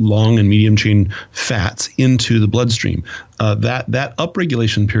or long and medium chain fats into the bloodstream. That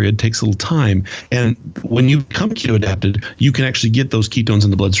upregulation period takes a little time. And when you become keto adapted, you can actually get those ketones in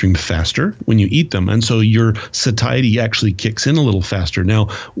the bloodstream faster when you eat them. And so your satiety actually kicks in a little faster. Now,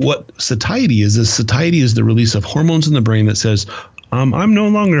 what satiety is the release of hormones in the brain that says, I'm no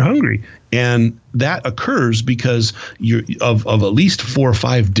longer hungry. And that occurs because of at least 4 or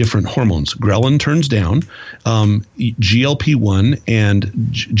 5 different hormones. Ghrelin turns down, GLP-1 and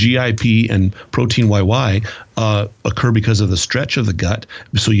GIP and protein YY occur because of the stretch of the gut.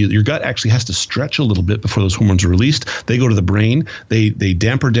 So your gut actually has to stretch a little bit before those hormones are released. They go to the brain. They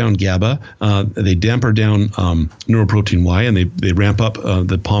damper down GABA. They damper down neuroprotein Y, and they ramp up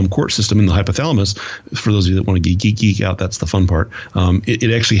the palm court system in the hypothalamus. For those of you that want to geek out, that's the fun part.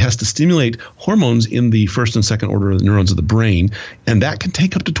 It actually has to stimulate hormones hormones in the first and second order of the neurons of the brain, and that can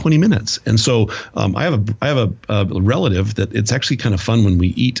take up to 20 minutes. And so I have a relative that it's actually kind of fun when we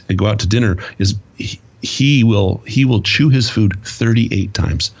eat and go out to dinner. He will chew his food 38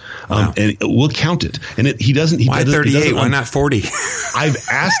 times. Wow. And we'll count it. And he doesn't. Why 38? Why not 40? I've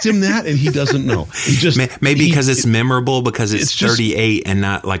asked him that, and he doesn't know. He just maybe because it's memorable, because it's 38 and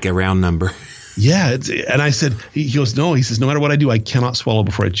not like a round number. Yeah. And I said, he goes, no. He says, no matter what I do, I cannot swallow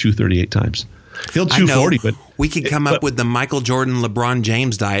before I chew 38 times. He'll chew 40, but we could come up with the Michael Jordan, LeBron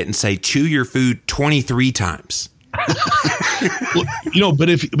James diet and say, chew your food 23 times. Well, but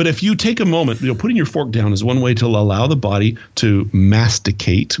if you take a moment, putting your fork down is one way to allow the body to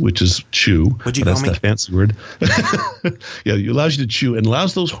masticate, which is chew. What'd you call me? That's that fancy word. Yeah, it allows you to chew and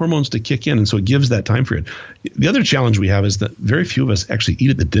allows those hormones to kick in, and so it gives that time period. The other challenge we have is that very few of us actually eat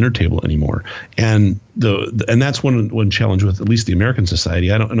at the dinner table anymore, and that's one challenge with at least the American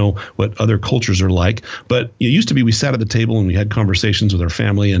society. I don't know what other cultures are like, but it used to be we sat at the table and we had conversations with our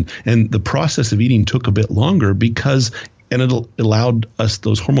family, and the process of eating took a bit longer and it allowed us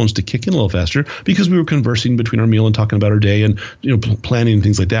those hormones to kick in a little faster because we were conversing between our meal and talking about our day and planning and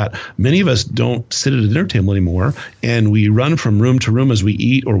things like that. Many of us don't sit at a dinner table anymore, and we run from room to room as we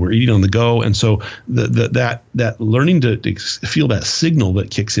eat, or we're eating on the go. And so that learning to feel that signal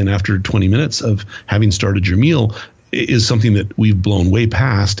that kicks in after 20 minutes of having started your meal is something that we've blown way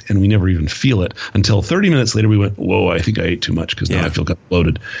past, and we never even feel it until 30 minutes later. We went, whoa, I think I ate too much because now I feel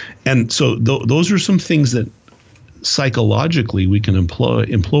bloated. And so those are some things that psychologically we can employ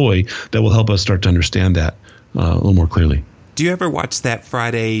that will help us start to understand that a little more clearly. Do you ever watch that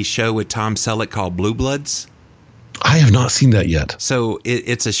Friday show with Tom Selleck called Blue Bloods? I have not seen that yet. So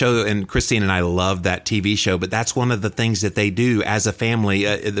it's a show, and Christine and I love that TV show, but that's one of the things that they do as a family.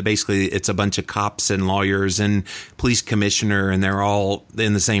 Basically, it's a bunch of cops and lawyers and police commissioner, and they're all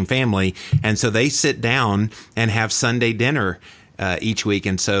in the same family. And so they sit down and have Sunday dinner each week.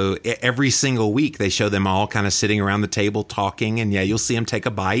 And so every single week they show them all kind of sitting around the table talking, and you'll see them take a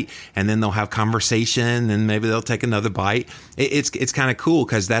bite, and then they'll have conversation, and maybe they'll take another bite. It's kind of cool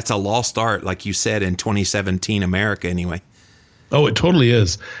because that's a lost art, like you said, in 2017 America anyway. Oh, it totally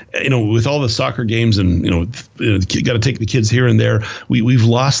is. With all the soccer games and, you got to take the kids here and there. We've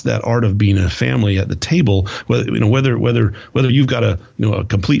lost that art of being a family at the table. Whether you've got a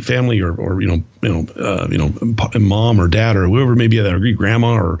complete family or mom or dad or whoever maybe that, or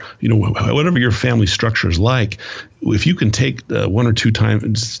grandma, or whatever your family structure is like. If you can take 1 or 2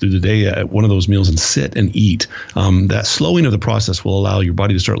 times through the day at one of those meals and sit and eat, that slowing of the process will allow your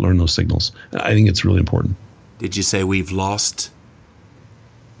body to start learning those signals. I think it's really important. Did you say we've lost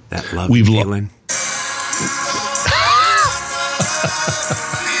that love feeling?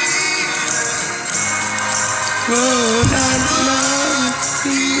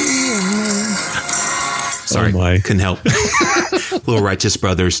 Sorry, couldn't help. Little Righteous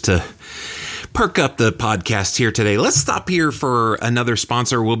Brothers to perk up the podcast here today. Let's stop here for another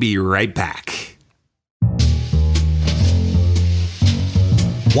sponsor. We'll be right back.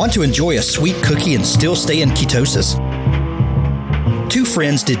 Want to enjoy a sweet cookie and still stay in ketosis? 2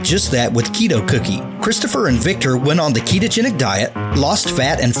 friends did just that with Keto Cookie. Christopher and Victor went on the ketogenic diet, lost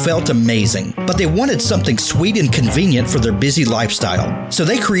fat, and felt amazing. But they wanted something sweet and convenient for their busy lifestyle. So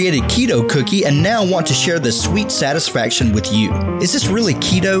they created Keto Cookie and now want to share this sweet satisfaction with you. Is this really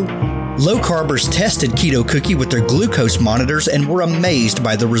keto? Low Carbers tested Keto Cookie with their glucose monitors and were amazed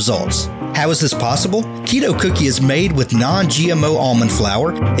by the results. How is this possible? Keto Cookie is made with non-GMO almond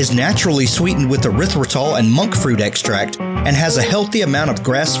flour, is naturally sweetened with erythritol and monk fruit extract, and has a healthy amount of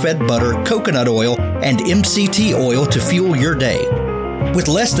grass-fed butter, coconut oil, and MCT oil to fuel your day. With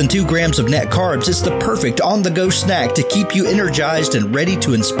less than 2 grams of net carbs, it's the perfect on-the-go snack to keep you energized and ready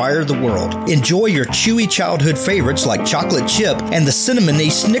to inspire the world. Enjoy your chewy childhood favorites like chocolate chip and the cinnamony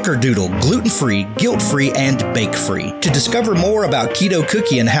snickerdoodle, gluten-free, guilt-free, and bake-free. To discover more about Keto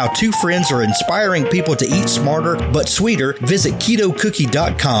Cookie and how 2 friends are inspiring people to eat smarter but sweeter, visit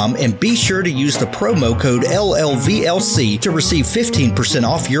ketocookie.com and be sure to use the promo code LLVLC to receive 15%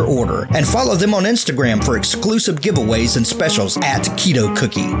 off your order. And follow them on Instagram for exclusive giveaways and specials at Keto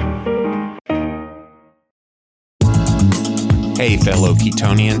Cookie. Hey, fellow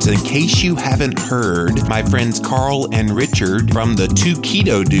Ketonians, in case you haven't heard, my friends Carl and Richard from the 2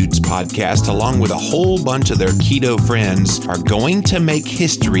 Keto Dudes podcast, along with a whole bunch of their keto friends, are going to make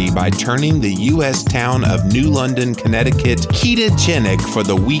history by turning the U.S. town of New London, Connecticut, ketogenic for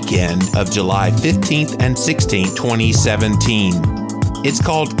the weekend of July 15th and 16th, 2017. It's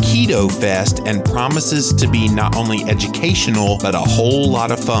called Keto Fest and promises to be not only educational, but a whole lot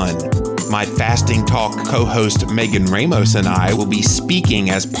of fun. My Fasting Talk co-host Megan Ramos and I will be speaking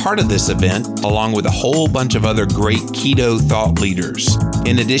as part of this event, along with a whole bunch of other great keto thought leaders.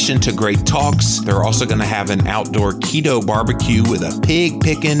 In addition to great talks, they're also going to have an outdoor keto barbecue with a pig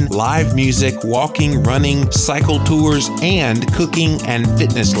picking, live music, walking, running, cycle tours, and cooking and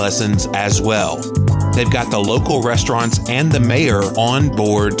fitness lessons as well. They've got the local restaurants and the mayor on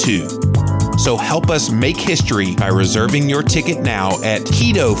board too. So help us make history by reserving your ticket now at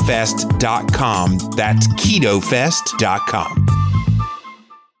ketofest.com. That's ketofest.com.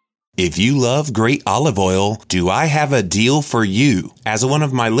 If you love great olive oil, do I have a deal for you? As one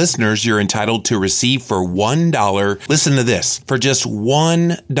of my listeners, you're entitled to receive for $1, listen to this, for just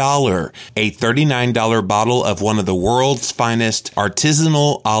 $1, a $39 bottle of one of the world's finest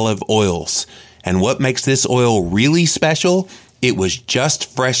artisanal olive oils. And what makes this oil really special? It was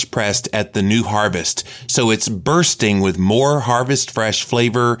just fresh pressed at the new harvest, so it's bursting with more harvest fresh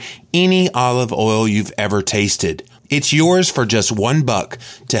flavor any olive oil you've ever tasted. It's yours for just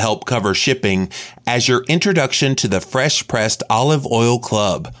 $1 to help cover shipping as your introduction to the Fresh Pressed Olive Oil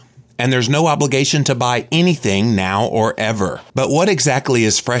Club. And there's no obligation to buy anything now or ever. But what exactly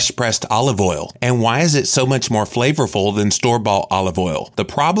is fresh pressed olive oil? And why is it so much more flavorful than store-bought olive oil? The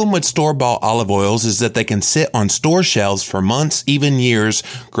problem with store-bought olive oils is that they can sit on store shelves for months, even years,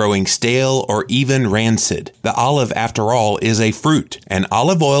 growing stale or even rancid. The olive, after all, is a fruit. And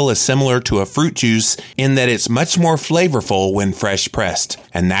olive oil is similar to a fruit juice in that it's much more flavorful when fresh pressed.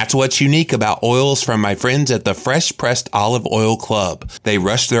 And that's what's unique about oils from my friends at the Fresh Pressed Olive Oil Club. They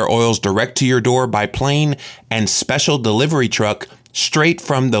rush their oils direct to your door by plane and special delivery truck straight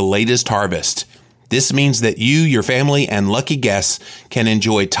from the latest harvest. This means that you, your family, and lucky guests can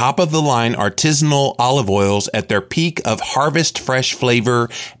enjoy top-of-the-line artisanal olive oils at their peak of harvest fresh flavor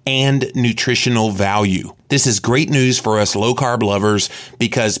and nutritional value. This is great news for us low-carb lovers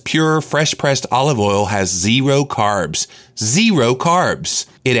because pure, fresh-pressed olive oil has zero carbs. Zero carbs.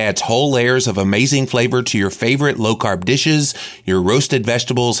 It adds whole layers of amazing flavor to your favorite low-carb dishes, your roasted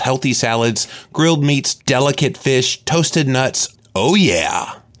vegetables, healthy salads, grilled meats, delicate fish, toasted nuts. Oh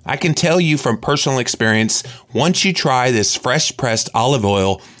yeah! I can tell you from personal experience, once you try this fresh-pressed olive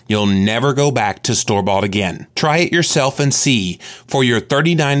oil, you'll never go back to store-bought again. Try it yourself and see. For your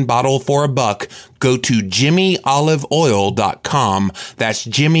 39 bottle for $1, go to jimmyoliveoil.com. That's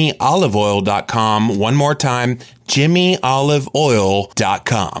jimmyoliveoil.com. One more time,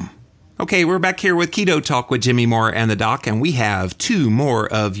 jimmyoliveoil.com. Okay, we're back here with Keto Talk with Jimmy Moore and the Doc, and we have 2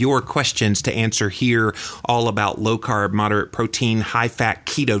 more of your questions to answer here, all about low-carb, moderate-protein, high-fat,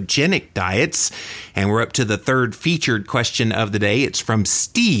 ketogenic diets. And we're up to the 3rd featured question of the day. It's from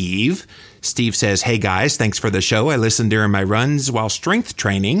Steve. Steve says, "Hey guys, thanks for the show. I listen during my runs while strength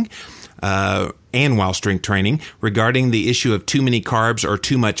training. Regarding the issue of too many carbs or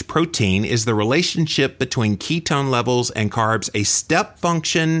too much protein, is the relationship between ketone levels and carbs a step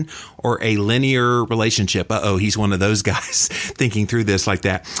function or a linear relationship?" He's one of those guys thinking through this like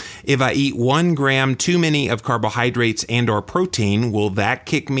that. "If I eat 1 gram too many of carbohydrates and or protein, will that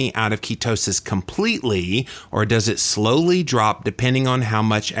kick me out of ketosis completely, or does it slowly drop depending on how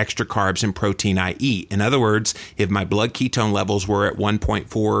much extra carbs and protein I eat? In other words, if my blood ketone levels were at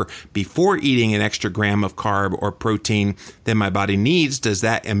 1.4 before eating an extra gram of carb or protein than my body needs, does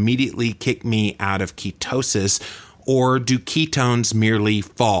that immediately kick me out of ketosis, or do ketones merely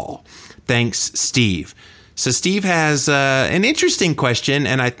fall? Thanks, Steve." So Steve has an interesting question,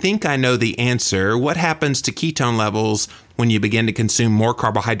 and I think I know the answer. What happens to ketone levels when you begin to consume more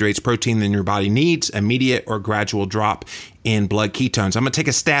carbohydrates, protein than your body needs? Immediate or gradual drop in blood ketones? I'm going to take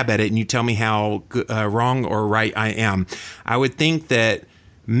a stab at it, and you tell me how wrong or right I am. I would think that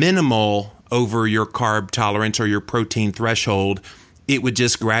minimal over your carb tolerance or your protein threshold, it would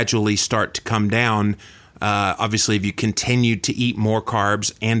just gradually start to come down. Obviously, if you continue to eat more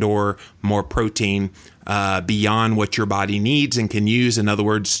carbs and or more protein beyond what your body needs and can use, in other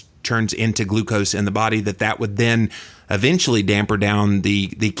words, turns into glucose in the body, that would then eventually damper down the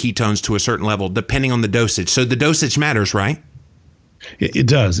ketones to a certain level, depending on the dosage. So the dosage matters, right? It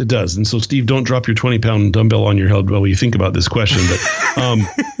does. And so, Steve, don't drop your 20-pound dumbbell on your head while you think about this question. But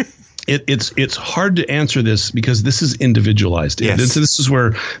it's hard to answer this because this is individualized. Yes. This is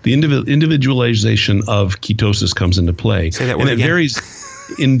where the individualization of ketosis comes into play. Say that word again. Varies.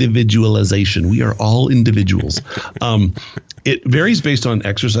 Individualization. We are all individuals. It varies based on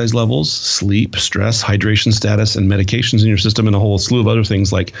exercise levels, sleep, stress, hydration status, and medications in your system, and a whole slew of other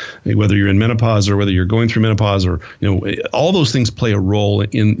things like whether you're in menopause or whether you're going through menopause, or all those things play a role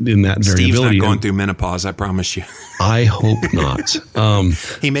in that variability. Steve's not going through menopause, I promise you. I hope not.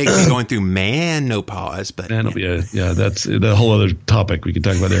 He may be going through menopause, but that's a whole other topic we could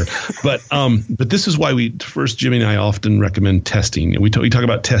talk about there. But this is why Jimmy and I often recommend testing. We talk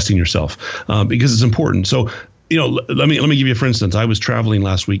about testing yourself because it's important. So, let me give you, for instance, I was traveling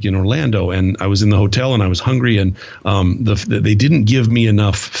last week in Orlando, and I was in the hotel and I was hungry, and they didn't give me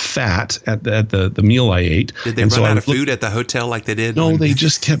enough fat at the meal I ate. Did they run out of food at the hotel like they did? No, they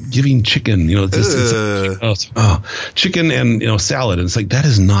just kept giving chicken. Chicken and salad, and it's like, that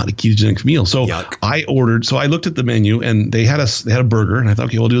is not a ketogenic meal. So yuck. I looked at the menu, and they had a burger, and I thought,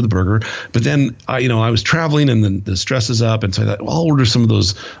 okay, we'll do the burger. But then I was traveling, and then the stress is up, and so I thought, well, I'll order some of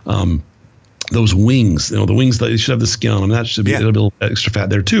those wings, the wings that should have the skin on them. That should be a little bit extra fat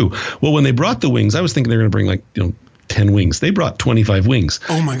there too. Well, when they brought the wings, I was thinking they were going to bring 10 wings. They brought 25 wings.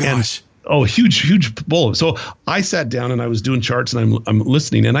 Oh my gosh. Huge bowl. So I sat down and I was doing charts, and I'm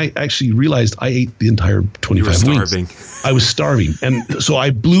listening, and I actually realized I ate the entire 25 wings. I was starving. And so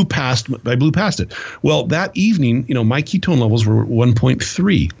I blew past it. Well, that evening, my ketone levels were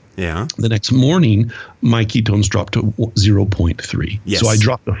 1.3. Yeah. The next morning, my ketones dropped to 0.3. Yes. So I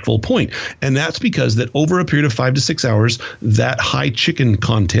dropped a full point. And that's because that over a period of 5 to 6 hours, that high chicken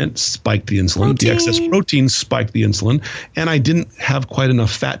content spiked the insulin. The excess protein spiked the insulin. And I didn't have quite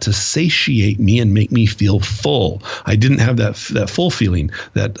enough fat to satiate me and make me feel full. I didn't have that full feeling,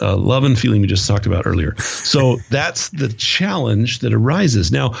 that love and feeling we just talked about earlier. So that's the challenge that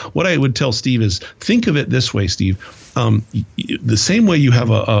arises. Now, what I would tell Steve is, think of it this way, Steve. The same way you have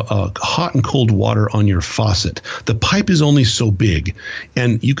a hot and cold water on your faucet, the pipe is only so big,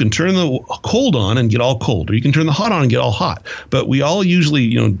 and you can turn the cold on and get all cold, or you can turn the hot on and get all hot. But we all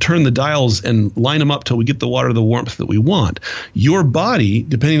usually, turn the dials and line them up till we get the water, the warmth that we want. Your body,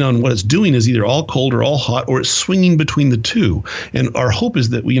 depending on what it's doing, is either all cold or all hot, or it's swinging between the two. And our hope is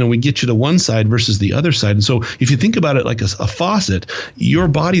that we get you to one side versus the other side. And so if you think about it like a faucet, your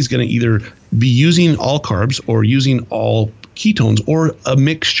body's going to either be using all carbs or using all ketones, or a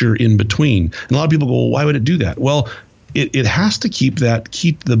mixture in between. And a lot of people go, well, why would it do that? Well, it has to keep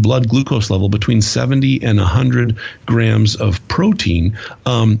the blood glucose level between 70 and 100 grams of protein,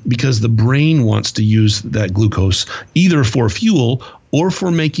 because the brain wants to use that glucose either for fuel or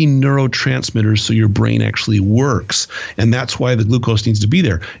for making neurotransmitters so your brain actually works. And that's why the glucose needs to be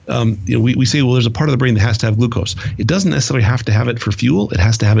there. We say, well, there's a part of the brain that has to have glucose. It doesn't necessarily have to have it for fuel. It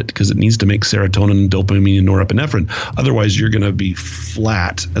has to have it because it needs to make serotonin, dopamine, and norepinephrine. Otherwise, you're going to be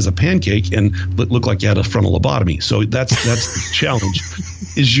flat as a pancake and look like you had a frontal lobotomy. So that's the challenge,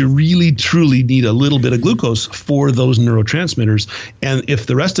 is you really, truly need a little bit of glucose for those neurotransmitters. And if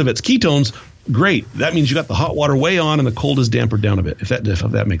the rest of it's ketones, great. That means you got the hot water way on and the cold is dampered down a bit, if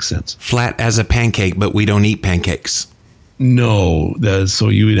that makes sense. Flat as a pancake, but we don't eat pancakes. No. So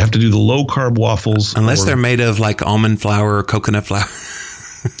you would have to do the low carb waffles. Unless they're made of like almond flour or coconut flour.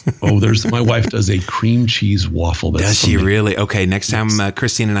 My wife does a cream cheese waffle. Does she really? Okay. Next time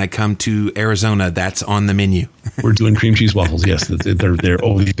Christine and I come to Arizona, that's on the menu. We're doing cream cheese waffles. Yes. They're there.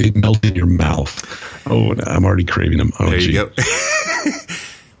 Oh, they melt in your mouth. Oh, I'm already craving them. Oh, there you go.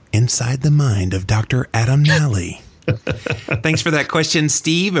 Inside the mind of Dr. Adam Nally. Thanks for that question,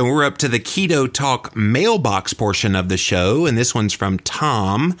 Steve. And we're up to the Keto Talk mailbox portion of the show. And this one's from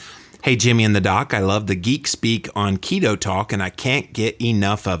Tom. Hey, Jimmy and the Doc, I love the geek speak on Keto Talk, and I can't get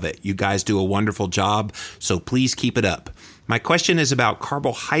enough of it. You guys do a wonderful job, so please keep it up. My question is about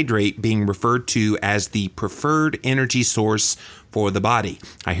carbohydrate being referred to as the preferred energy source for the body.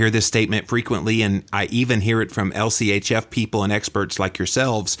 I hear this statement frequently, and I even hear it from LCHF people and experts like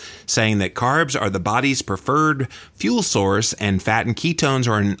yourselves saying that carbs are the body's preferred fuel source and fat and ketones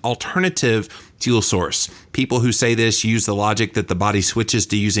are an alternative fuel source. People who say this use the logic that the body switches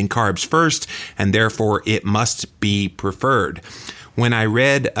to using carbs first, and therefore it must be preferred. When I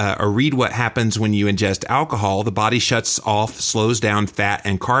read what happens when you ingest alcohol, the body shuts off, slows down fat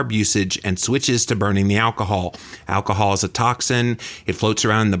and carb usage, and switches to burning the alcohol. Alcohol is a toxin. It floats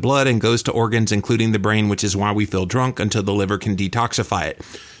around in the blood and goes to organs, including the brain, which is why we feel drunk until the liver can detoxify it.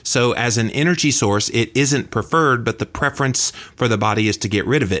 So as an energy source, it isn't preferred, but the preference for the body is to get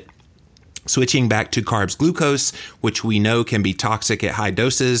rid of it. Switching back to carbs glucose, which we know can be toxic at high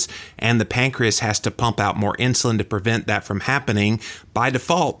doses, and the pancreas has to pump out more insulin to prevent that from happening. By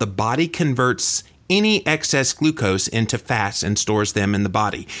default, the body converts any excess glucose into fats and stores them in the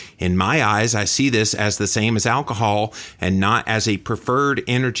body. In my eyes, I see this as the same as alcohol and not as a preferred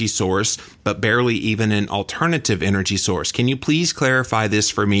energy source, but barely even an alternative energy source. Can you please clarify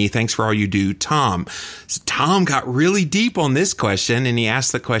this for me? Thanks for all you do, Tom. So Tom got really deep on this question, and he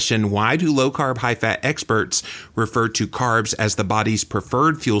asked the question, why do low-carb, high-fat experts refer to carbs as the body's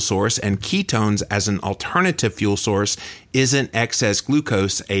preferred fuel source and ketones as an alternative fuel source? Isn't excess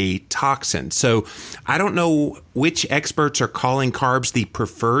glucose a toxin? So I don't know which experts are calling carbs the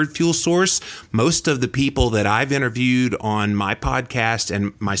preferred fuel source. Most of the people that I've interviewed on my podcast,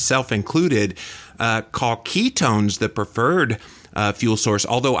 and myself included, call ketones the preferred fuel source.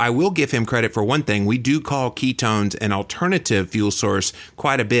 Although I will give him credit for one thing. We do call ketones an alternative fuel source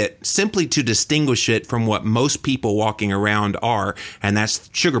quite a bit, simply to distinguish it from what most people walking around are, and that's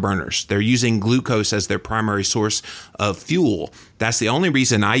sugar burners. They're using glucose as their primary source of fuel. That's the only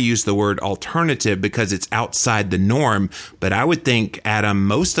reason I use the word alternative, because it's outside the norm. But I would think, Adam,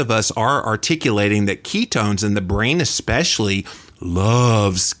 most of us are articulating that ketones, and the brain especially,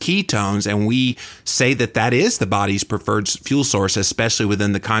 loves ketones, and we say that that is the body's preferred fuel source, especially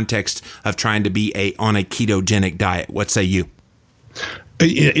within the context of trying to be on a ketogenic diet. What say you?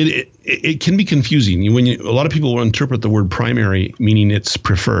 It can be confusing when a lot of people will interpret the word primary meaning it's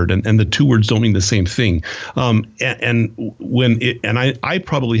preferred, and the two words don't mean the same thing. I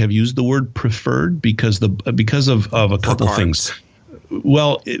probably have used the word preferred because of a couple things.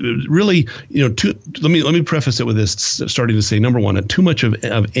 Well, really, let me preface it with this, starting to say, number one, too much of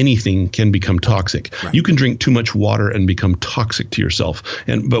anything can become toxic. Right. You can drink too much water and become toxic to yourself,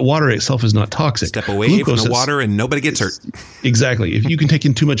 but water itself is not toxic. Step away from the water and nobody gets hurt. Exactly. If you can take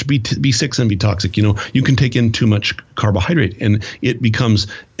in too much B6 and be toxic, you can take in too much carbohydrate and it becomes.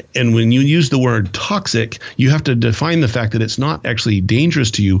 And when you use the word toxic, you have to define the fact that it's not actually dangerous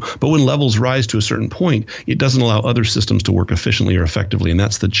to you, but when levels rise to a certain point, it doesn't allow other systems to work efficiently or effectively, and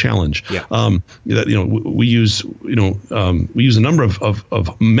that's the challenge. Yeah. We use a number of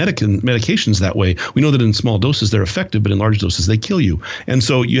medications that way. We know that in small doses they're effective, but in large doses they kill you. And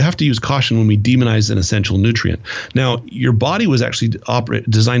so you have to use caution when we demonize an essential nutrient. Now, your body was actually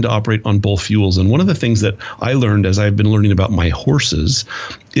designed to operate on both fuels, and one of the things that I learned as I've been learning about my horses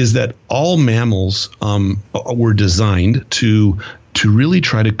is that all mammals were designed to really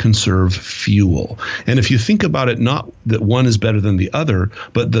try to conserve fuel. And if you think about it, not that one is better than the other,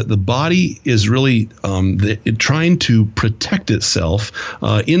 but the body is really trying to protect itself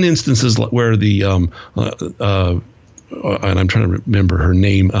in instances where and I'm trying to remember her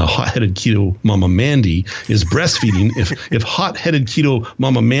name, hot-headed keto Mama Mandy is breastfeeding. If hot-headed keto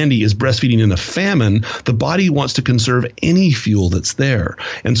Mama Mandy is breastfeeding in a famine, the body wants to conserve any fuel that's there.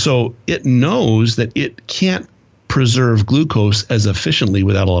 And so it knows that it can't preserve glucose as efficiently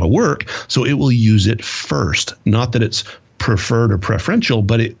without a lot of work, so it will use it first. Not that it's preferred or preferential,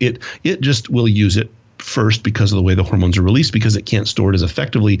 but it just will use it first because of the way the hormones are released, because it can't store it as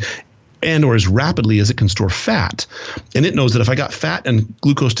effectively and or as rapidly as it can store fat. And it knows that if I got fat and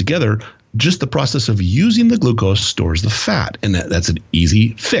glucose together, just the process of using the glucose stores the fat. And that's an easy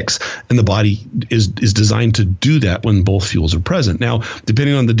fix. And the body is designed to do that when both fuels are present. Now,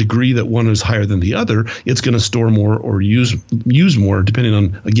 depending on the degree that one is higher than the other, it's going to store more or use more, depending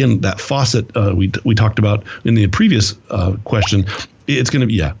on, again, that faucet we talked about in the previous question. It's going to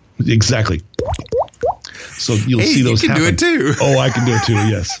be, yeah, exactly. So you'll see those happen. You can do it too. Oh, I can do it too,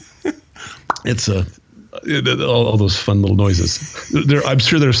 yes. It's all those fun little noises. I'm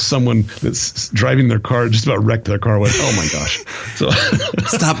sure there's someone that's driving their car, just about wrecked their car. Went, oh my gosh! So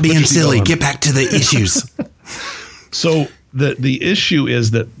stop being silly. Get back to the issues. So the issue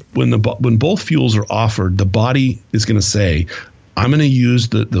is that when both fuels are offered, the body is going to say, I'm going to use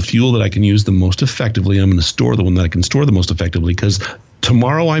the fuel that I can use the most effectively. I'm going to store the one that I can store the most effectively, because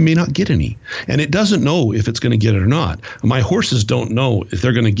tomorrow I may not get any, and it doesn't know if it's going to get it or not. My horses don't know if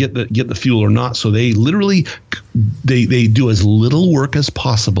they're going to get the fuel or not, so they literally they do as little work as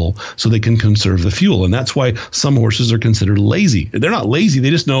possible so they can conserve the fuel, and that's why some horses are considered lazy. They're not lazy; they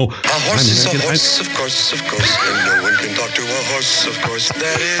just know. A horse is a horse, of course, and no one can talk to a horse, of course.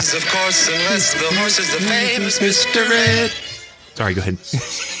 That is, of course, unless the horse is the famous Mr. Ed. Sorry, go ahead.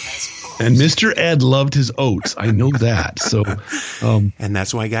 And Mr. Ed loved his oats. I know that. So, and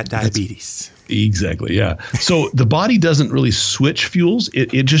that's why I got diabetes. Exactly. Yeah. So the body doesn't really switch fuels.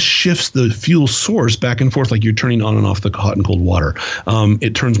 It just shifts the fuel source back and forth like you're turning on and off the hot and cold water.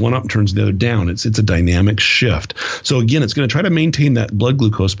 It turns one up and turns the other down. It's a dynamic shift. So again, it's going to try to maintain that blood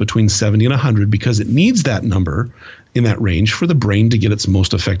glucose between 70 and 100 because it needs that number in that range for the brain to get its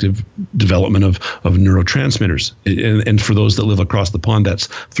most effective development of neurotransmitters. And for those that live across the pond, that's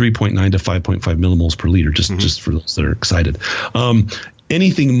 3.9 to 5.5 millimoles per liter, just for those that are excited.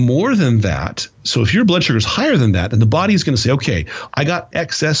 Anything more than that, so if your blood sugar is higher than that, then the body is going to say, okay, I got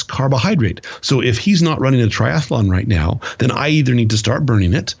excess carbohydrate. So if he's not running a triathlon right now, then I either need to start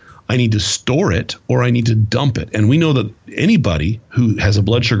burning it, I need to store it, or I need to dump it. And we know that anybody who has a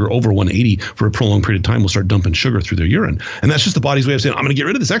blood sugar over 180 for a prolonged period of time will start dumping sugar through their urine. And that's just the body's way of saying, I'm going to get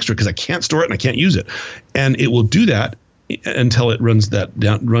rid of this extra because I can't store it and I can't use it. And it will do that until it runs that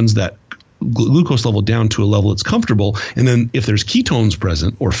glucose level down to a level that's comfortable. And then if there's ketones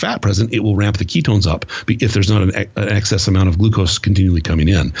present or fat present, it will ramp the ketones up if there's not an excess amount of glucose continually coming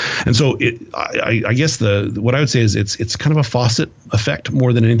in. And so I guess what I would say is it's kind of a faucet effect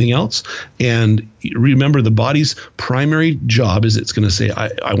more than anything else. And remember, the body's primary job is it's going to say,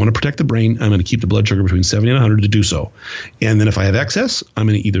 I want to protect the brain. I'm going to keep the blood sugar between 70 and 100 to do so. And then if I have excess, I'm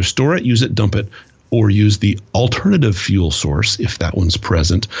going to either store it, use it, dump it, or use the alternative fuel source if that one's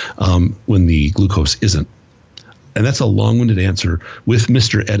present when the glucose isn't. And that's a long-winded answer with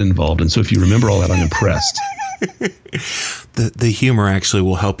Mr. Ed involved. And so if you remember all that, I'm impressed. The humor actually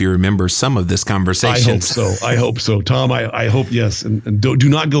will help you remember some of this conversation. I hope so. Tom, I hope, yes. And do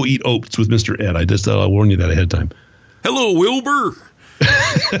not go eat oats with Mr. Ed. I'll warn you that ahead of time. Hello, Wilbur.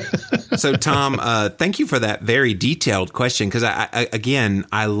 So, Tom, thank you for that very detailed question, because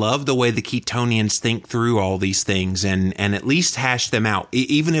I love the way the Ketonians think through all these things and at least hash them out,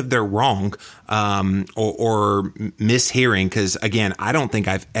 even if they're wrong or mishearing. Because, again, I don't think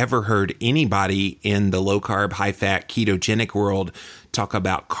I've ever heard anybody in the low-carb, high-fat, ketogenic world talk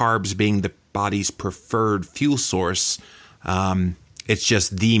about carbs being the body's preferred fuel source. It's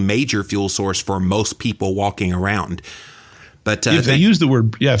just the major fuel source for most people walking around. But if they use the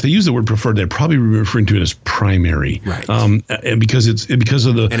word preferred, they're probably referring to it as primary, right? And because it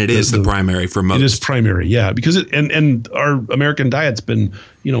is the primary for most. It is primary, yeah. Because and our American diet's been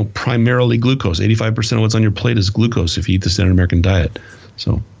primarily glucose. 85% of what's on your plate is glucose if you eat the standard American diet.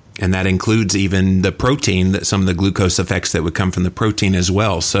 So. And that includes even the protein, some of the glucose effects that would come from the protein as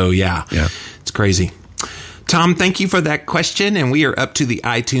well. So yeah, it's crazy. Tom, thank you for that question. And we are up to the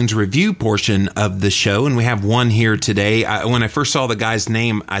iTunes review portion of the show. And we have one here today. When I first saw the guy's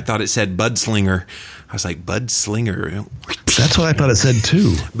name, I thought it said Bud Slinger. I was like, Bud Slinger? That's what I thought it said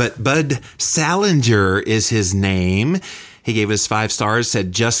too. But Bud Salinger is his name. He gave us 5 stars,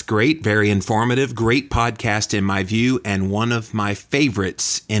 said, just great, very informative, great podcast in my view, and one of my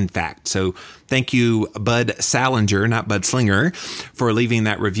favorites, in fact. So thank you, Bud Salinger, not Bud Slinger, for leaving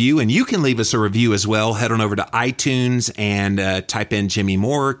that review. And you can leave us a review as well. Head on over to iTunes and type in Jimmy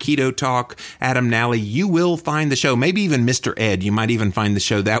Moore, Keto Talk, Adam Nally. You will find the show, maybe even Mr. Ed. You might even find the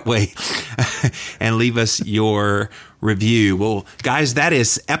show that way and leave us your review. Well, guys, that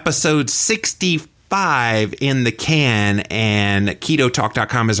is episode 65 in the can, and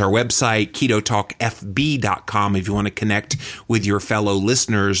ketotalk.com is our website, ketotalkfb.com if you want to connect with your fellow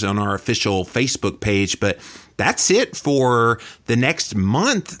listeners on our official Facebook page. But that's it for the next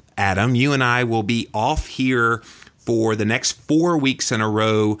month, Adam. You and I will be off here for the next 4 weeks in a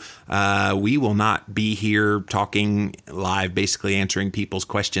row. We will not be here talking live, basically answering people's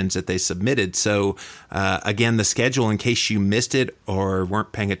questions that they submitted. So again, the schedule, in case you missed it or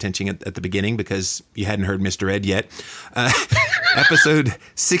weren't paying attention at the beginning because you hadn't heard Mr. Ed yet, episode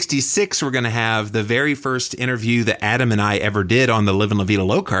 66, we're going to have the very first interview that Adam and I ever did on the Livin' La Vida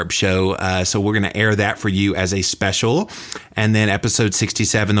Low Carb show. So we're going to air that for you as a special. And then episode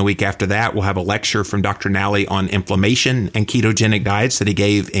 67, the week after that, we'll have a lecture from Dr. Nally on inflammation and ketogenic diets that he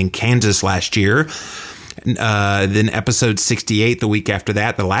gave in Kansas last year. Then episode 68, the week after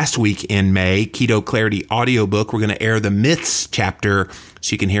that, the last week in May, Keto Clarity audiobook. We're going to air the myths chapter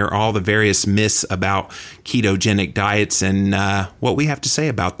so you can hear all the various myths about ketogenic diets and what we have to say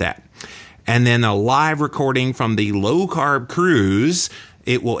about that. And then a live recording from the Low Carb Cruise.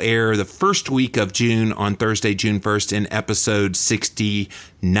 It will air the first week of June on Thursday, June 1st in episode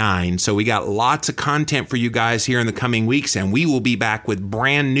 69. So we got lots of content for you guys here in the coming weeks, and we will be back with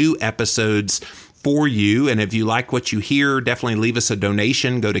brand new episodes for you. And if you like what you hear, definitely leave us a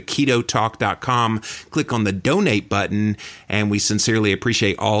donation. Go to ketotalk.com, click on the donate button, and we sincerely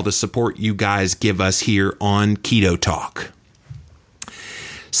appreciate all the support you guys give us here on Keto Talk.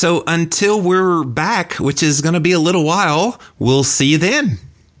 So until we're back, which is going to be a little while, we'll see you then.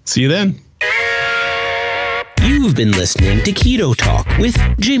 See you then. You've been listening to Keto Talk with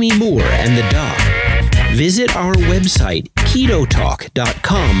Jimmy Moore and the Doc. Visit our website,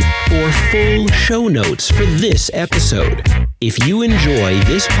 ketotalk.com, for full show notes for this episode. If you enjoy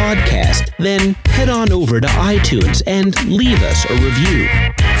this podcast, then head on over to iTunes and leave us a review.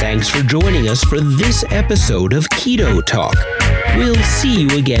 Thanks for joining us for this episode of Keto Talk. We'll see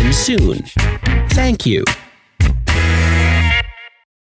you again soon. Thank you.